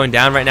might be going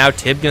down right now.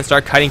 Tib going to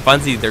start kiting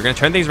Funzy. They're going to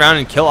turn things around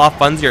and kill off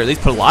Funzy, or at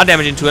least put a lot of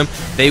damage into him.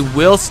 They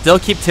will still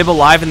keep Tib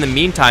alive in the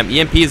meantime.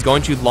 EMP is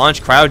going to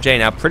launch Cryo J,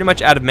 now pretty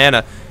much out of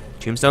mana.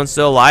 Tombstone's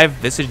still alive.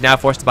 Visage now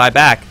forced to buy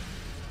back.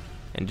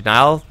 And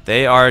Denial,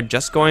 they are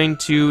just going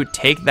to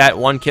take that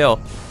 1 kill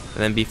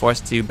and then be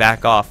forced to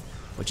back off,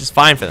 which is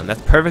fine for them.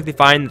 That's perfectly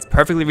fine. It's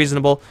perfectly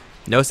reasonable.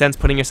 No sense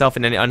putting yourself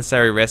in any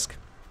unnecessary risk.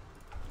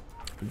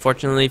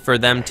 Unfortunately for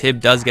them,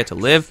 Tib does get to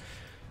live.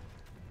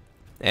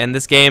 And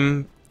this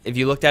game, if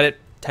you looked at it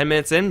 10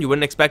 minutes in, you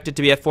wouldn't expect it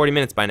to be at 40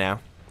 minutes by now.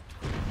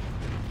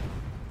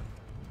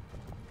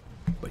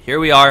 But here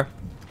we are.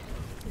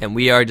 And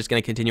we are just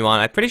going to continue on.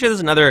 I'm pretty sure there's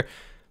another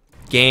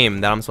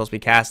game that I'm supposed to be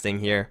casting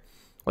here.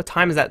 What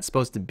time is that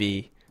supposed to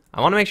be?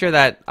 I want to make sure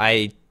that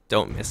I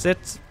don't miss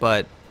it,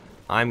 but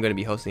I'm going to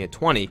be hosting at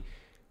 20.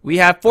 We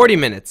have 40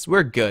 minutes.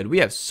 We're good. We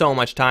have so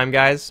much time,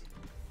 guys.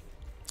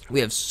 We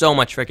have so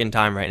much freaking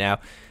time right now.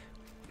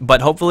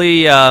 But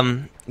hopefully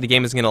the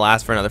game is going to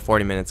last for another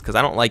 40 minutes because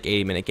I don't like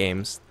 80-minute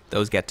games.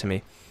 Those get to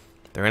me.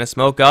 They're going to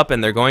smoke up,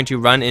 and they're going to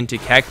run into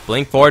Keck.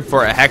 Blink forward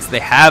for a Hex. They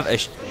have a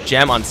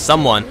gem on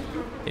someone.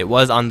 It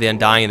was on the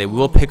Undying, and they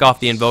will pick off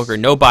the Invoker.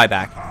 No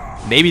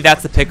buyback. Maybe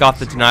that's the pick-off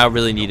that Denial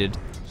really needed.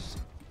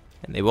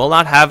 And they will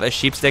not have a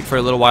Sheep Stick for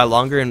a little while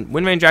longer, and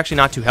Wind Ranger actually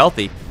not too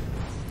healthy.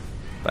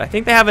 But I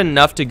think they have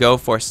enough to go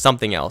for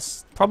something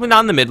else. Probably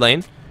not in the mid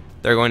lane.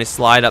 They're going to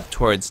slide up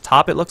towards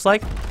top, it looks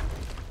like.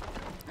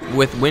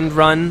 With Wind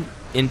Run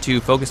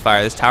into Focus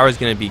Fire, this tower is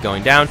going to be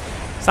going down.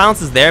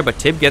 Silence is there, but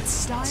Tib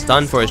gets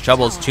stunned for his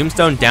troubles.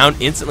 Tombstone down,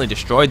 instantly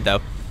destroyed,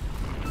 though.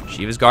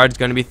 Shiva's guard is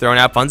going to be thrown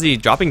out.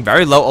 Funzy dropping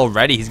very low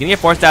already. He's going to get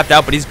force staffed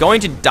out, but he's going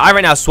to die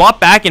right now.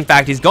 Swap back, in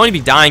fact. He's going to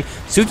be dying.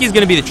 Suki is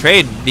going to be the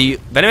trade. The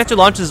Venomancer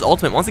launches his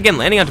ultimate, once again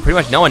landing onto pretty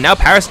much no one. Now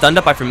Paris stunned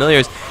up by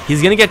Familiars.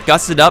 He's going to get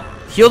gusted up,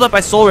 healed up by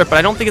Soul Rip, but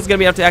I don't think it's going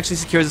to be able to actually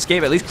secure his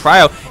escape. At least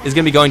Cryo is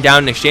going to be going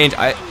down in exchange.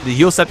 The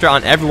Heal Scepter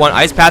on everyone.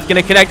 Ice Path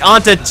going to connect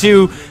onto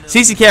 2.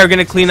 CCK are going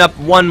to clean up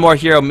one more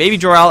hero, maybe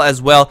Jor-El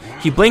as well.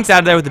 He blinks out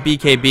of there with the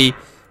BKB.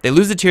 They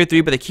lose the tier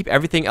 3, but they keep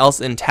everything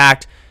else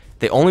intact.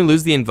 They only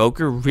lose the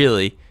Invoker,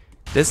 really.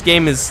 This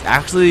game is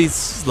actually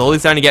slowly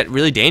starting to get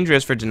really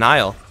dangerous for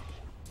Denial.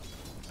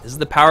 This is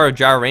the power of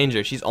Gyro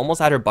Ranger. She's almost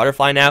at her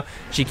butterfly now.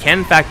 She can,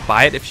 in fact,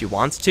 buy it if she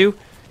wants to.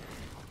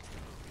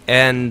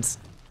 And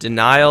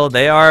Denial,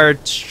 they are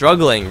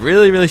struggling,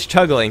 really, really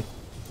struggling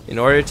in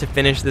order to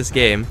finish this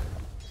game.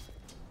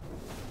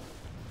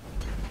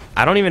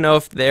 I don't even know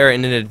if they're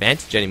in an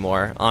advantage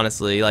anymore,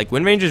 honestly. Like,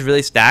 Wind Ranger's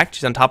really stacked.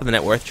 She's on top of the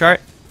net worth chart.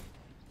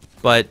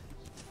 But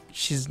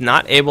she's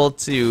not able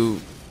to,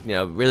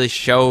 really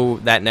show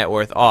that net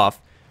worth off.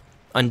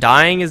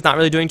 Undying is not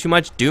really doing too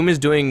much. Doom is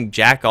doing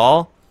jack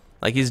all.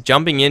 Like, he's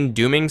jumping in,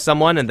 dooming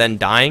someone, and then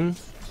dying.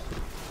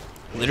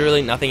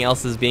 Literally nothing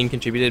else is being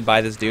contributed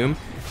by this Doom,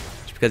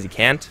 just because he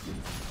can't.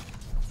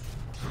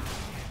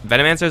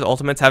 Venomancer's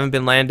ultimates haven't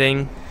been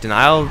landing.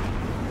 Denial,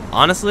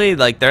 honestly,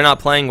 like, they're not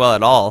playing well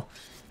at all.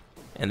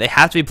 And they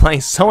have to be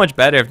playing so much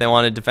better if they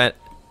want to defend,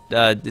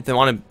 if they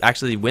want to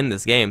actually win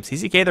this game.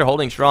 CCK, they're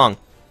holding strong.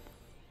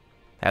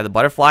 They have the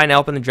Butterfly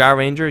now up in the Gyro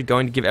Ranger,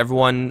 going to give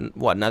everyone,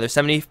 what, another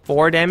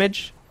 74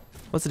 damage?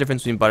 What's the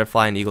difference between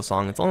Butterfly and Eagle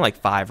Song? It's only like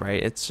 5,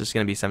 right? It's just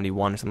going to be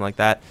 71 or something like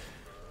that.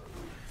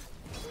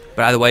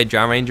 But either way,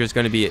 Gyro Ranger is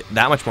going to be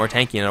that much more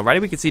tanky. And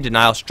already we can see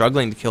Denial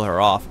struggling to kill her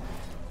off.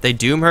 They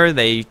doom her,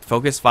 they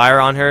focus fire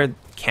on her,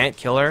 can't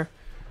kill her.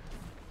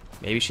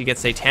 Maybe she gets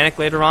Satanic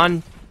later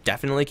on.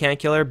 Definitely can't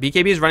kill her.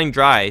 BKB is running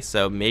dry,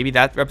 so maybe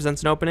that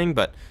represents an opening,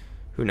 but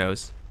who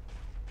knows.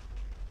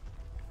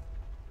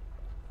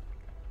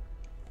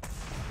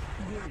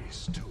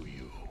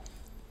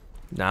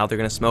 Now they're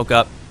going to smoke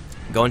up,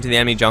 go into the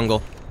enemy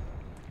jungle.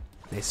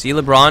 They see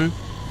LeBron.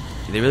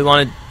 Do they really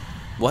want to...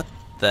 What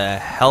the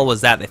hell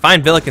was that? They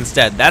find Villic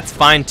instead. That's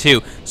fine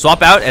too.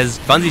 Swap out as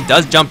Funzy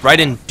does jump right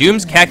in.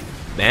 Dooms Keck.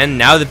 Man,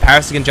 now the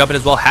Paris is going to jump in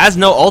as well. Has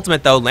no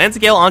ultimate though. Lands a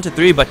Gale onto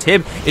 3, but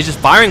Tib is just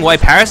firing away.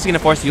 Paris is going to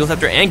force the Heal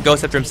Scepter and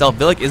Ghost Scepter himself.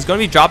 Villic is going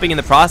to be dropping in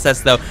the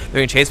process though. They're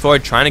going to chase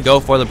forward, trying to go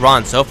for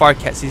LeBron. So far,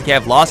 CCK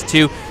have lost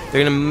 2.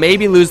 They're going to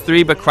maybe lose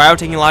 3, but Cryo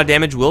taking a lot of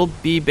damage will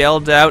be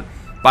bailed out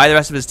by the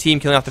rest of his team,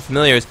 killing off the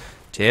Familiars.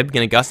 Tib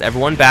going to gust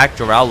everyone back.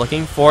 Jor-El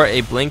looking for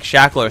a Blink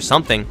Shackle or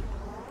something.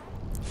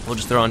 We'll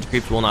just throw onto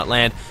creeps, will not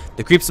land.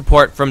 The creep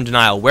support from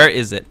Denial, where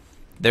is it?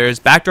 There's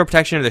backdoor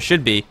protection, or there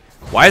should be.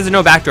 Why is there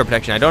no backdoor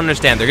protection? I don't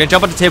understand. They're going to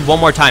jump onto Tib one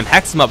more time.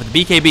 Hex him up with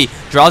the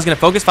BKB. Jor-El's going to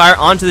focus fire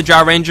onto the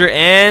Gyro Ranger,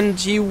 and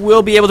he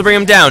will be able to bring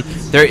him down.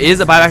 There is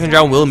a buyback on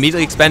Jor-El, will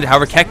immediately expend it.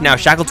 However, Keck now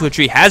shackled to a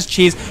tree, has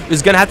cheese,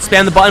 is going to have to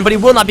spam the button, but he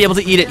will not be able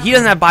to eat it. He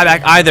doesn't have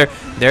buyback either.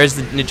 There's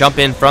the jump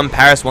in from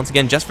Paris once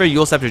again, just for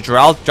Heal Scepter.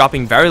 Jor-El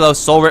dropping very low.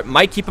 Soul Rip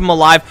might keep him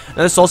alive.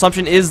 Another Soul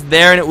Assumption is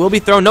there, and it will be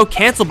thrown. No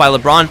cancel by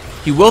LeBron.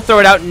 He will throw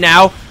it out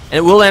now, and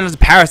it will land on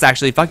Paris,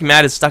 actually. Fucking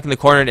Mad is stuck in the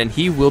corner, and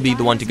he will be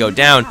the one to go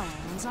down.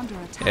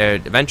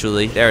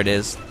 Eventually, there it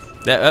is.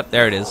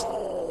 There it is.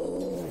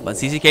 But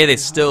CCK, they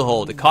still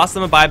hold. It costs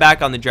them a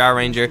buyback on the Gyro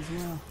Ranger.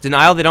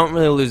 Denial, they don't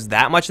really lose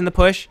that much in the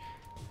push.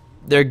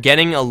 They're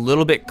getting a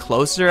little bit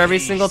closer every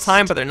single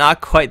time, but they're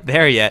not quite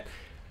there yet.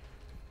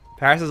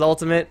 Paris'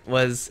 ultimate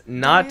was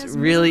not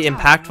really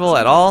impactful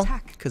at all,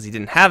 because he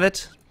didn't have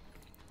it.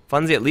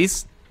 Funzy at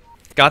least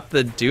got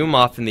the Doom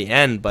off in the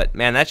end, but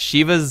man, that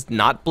Shiva's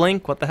not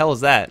Blink? What the hell is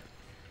that?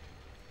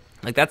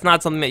 Like, that's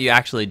not something that you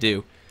actually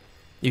do.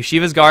 You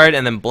Shiva's guard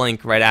and then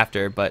blink right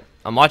after, but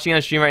I'm watching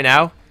on stream right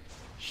now.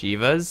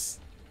 Shiva's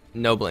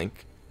no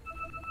blink.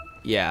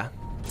 Yeah.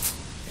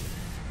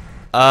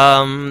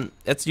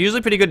 It's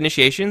usually pretty good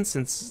initiation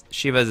since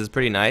Shiva's is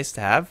pretty nice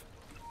to have.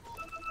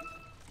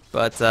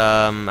 But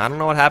I don't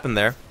know what happened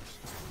there.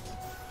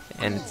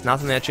 And it's not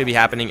something that should be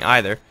happening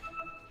either.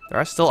 There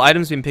are still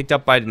items being picked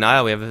up by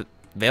Denial. We have a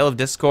Veil of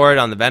Discord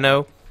on the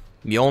Veno.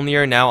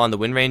 Mjolnir now on the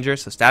Wind Ranger.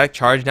 So Static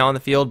Charge now on the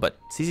field. But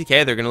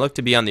CCK, they're going to look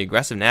to be on the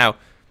aggressive now.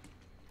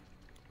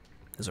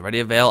 There's already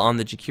a Veil on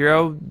the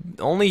Jakiro.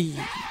 Only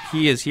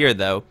he is here,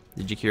 though,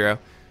 the Jakiro.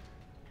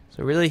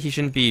 So really, he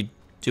shouldn't be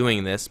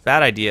doing this.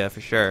 Bad idea,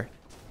 for sure.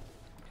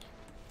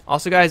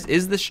 Also, guys,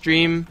 is the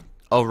stream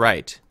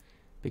alright?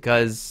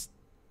 Because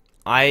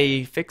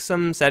I fixed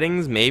some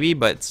settings, maybe,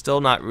 but it's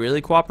still not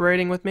really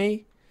cooperating with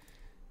me.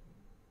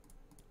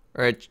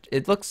 Or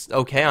it looks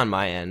okay on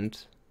my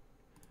end.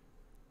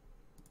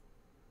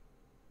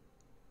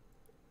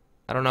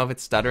 I don't know if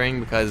it's stuttering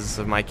because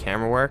of my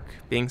camera work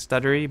being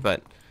stuttery,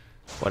 but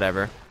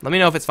whatever. Let me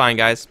know if it's fine,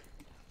 guys.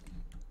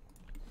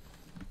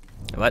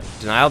 But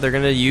Denial, they're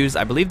going to use,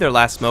 I believe, their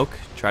last smoke.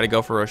 Try to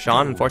go for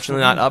Roshan.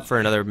 Unfortunately, not up for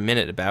another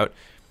minute about.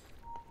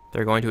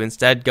 They're going to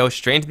instead go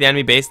straight into the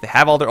enemy base. They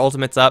have all their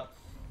ultimates up.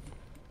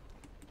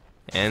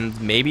 And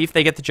maybe if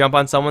they get the jump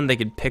on someone, they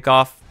could pick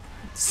off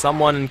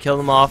someone and kill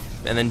them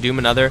off and then doom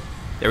another.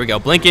 There we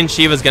go. Blinken,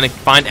 Shiva's going to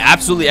find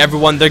absolutely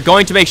everyone. They're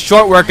going to make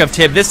short work of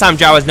Tib. This time,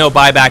 Jawa has no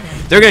buyback.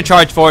 They're going to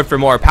charge forward for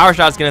more. Power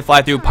Shot's going to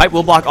fly through. Pipe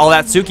will block all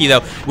that. Suki,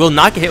 though, will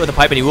not get hit with a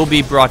pipe, and he will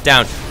be brought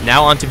down.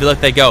 Now onto Villic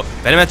they go.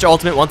 Venometra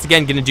ultimate once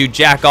again going to do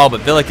jack all,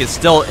 but Villic is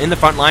still in the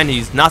front line.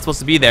 He's not supposed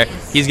to be there.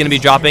 He's going to be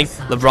dropping.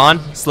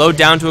 LeBron slowed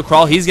down to a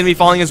crawl. He's going to be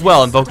falling as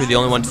well, and Boku the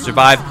only one to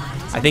survive.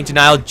 I think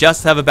Denial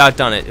just have about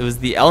done it. It was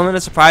the element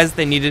of surprise that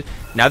they needed.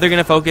 Now they're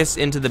going to focus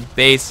into the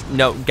base.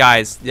 No,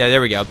 guys. Yeah,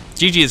 there we go.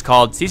 GG is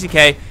called.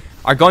 CCK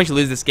are going to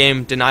lose this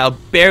game. Denial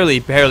barely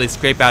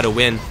scrape out a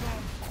win.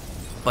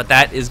 But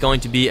that is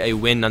going to be a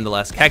win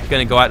nonetheless. Keck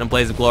going to go out and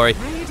blaze of glory.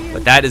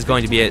 But that is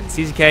going to be it.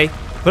 CCK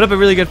put up a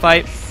really good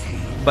fight,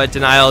 but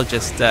Denial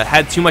just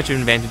had too much of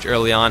an advantage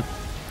early on.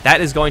 That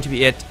is going to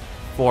be it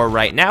for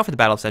right now for the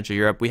Battle of Central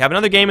Europe. We have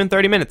another game in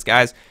 30 minutes,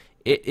 guys.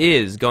 It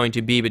is going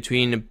to be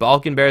between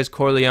Balkan Bears,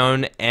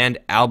 Corleone, and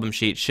Album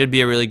Sheet. Should be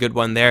a really good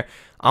one there.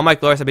 I'm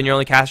Mike Loris. I've been your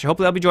only caster.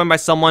 Hopefully I'll be joined by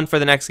someone for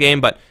the next game,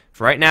 but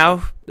for right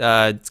now,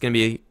 it's going to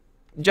be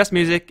just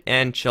music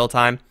and chill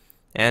time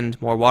and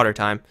more water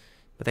time.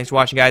 But thanks for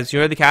watching, guys. If you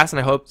enjoyed the cast,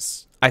 and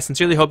I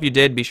sincerely hope you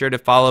did, be sure to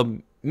follow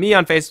me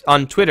on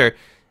Twitter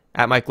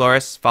at Mike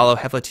Loris. Follow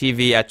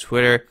HeflaTV at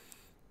Twitter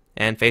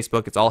and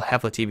Facebook. It's all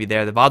HeflaTV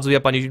there. The VODs will be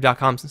up on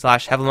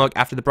youtube.com/HeflaMoke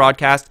after the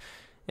broadcast.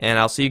 And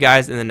I'll see you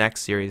guys in the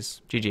next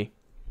series. GG.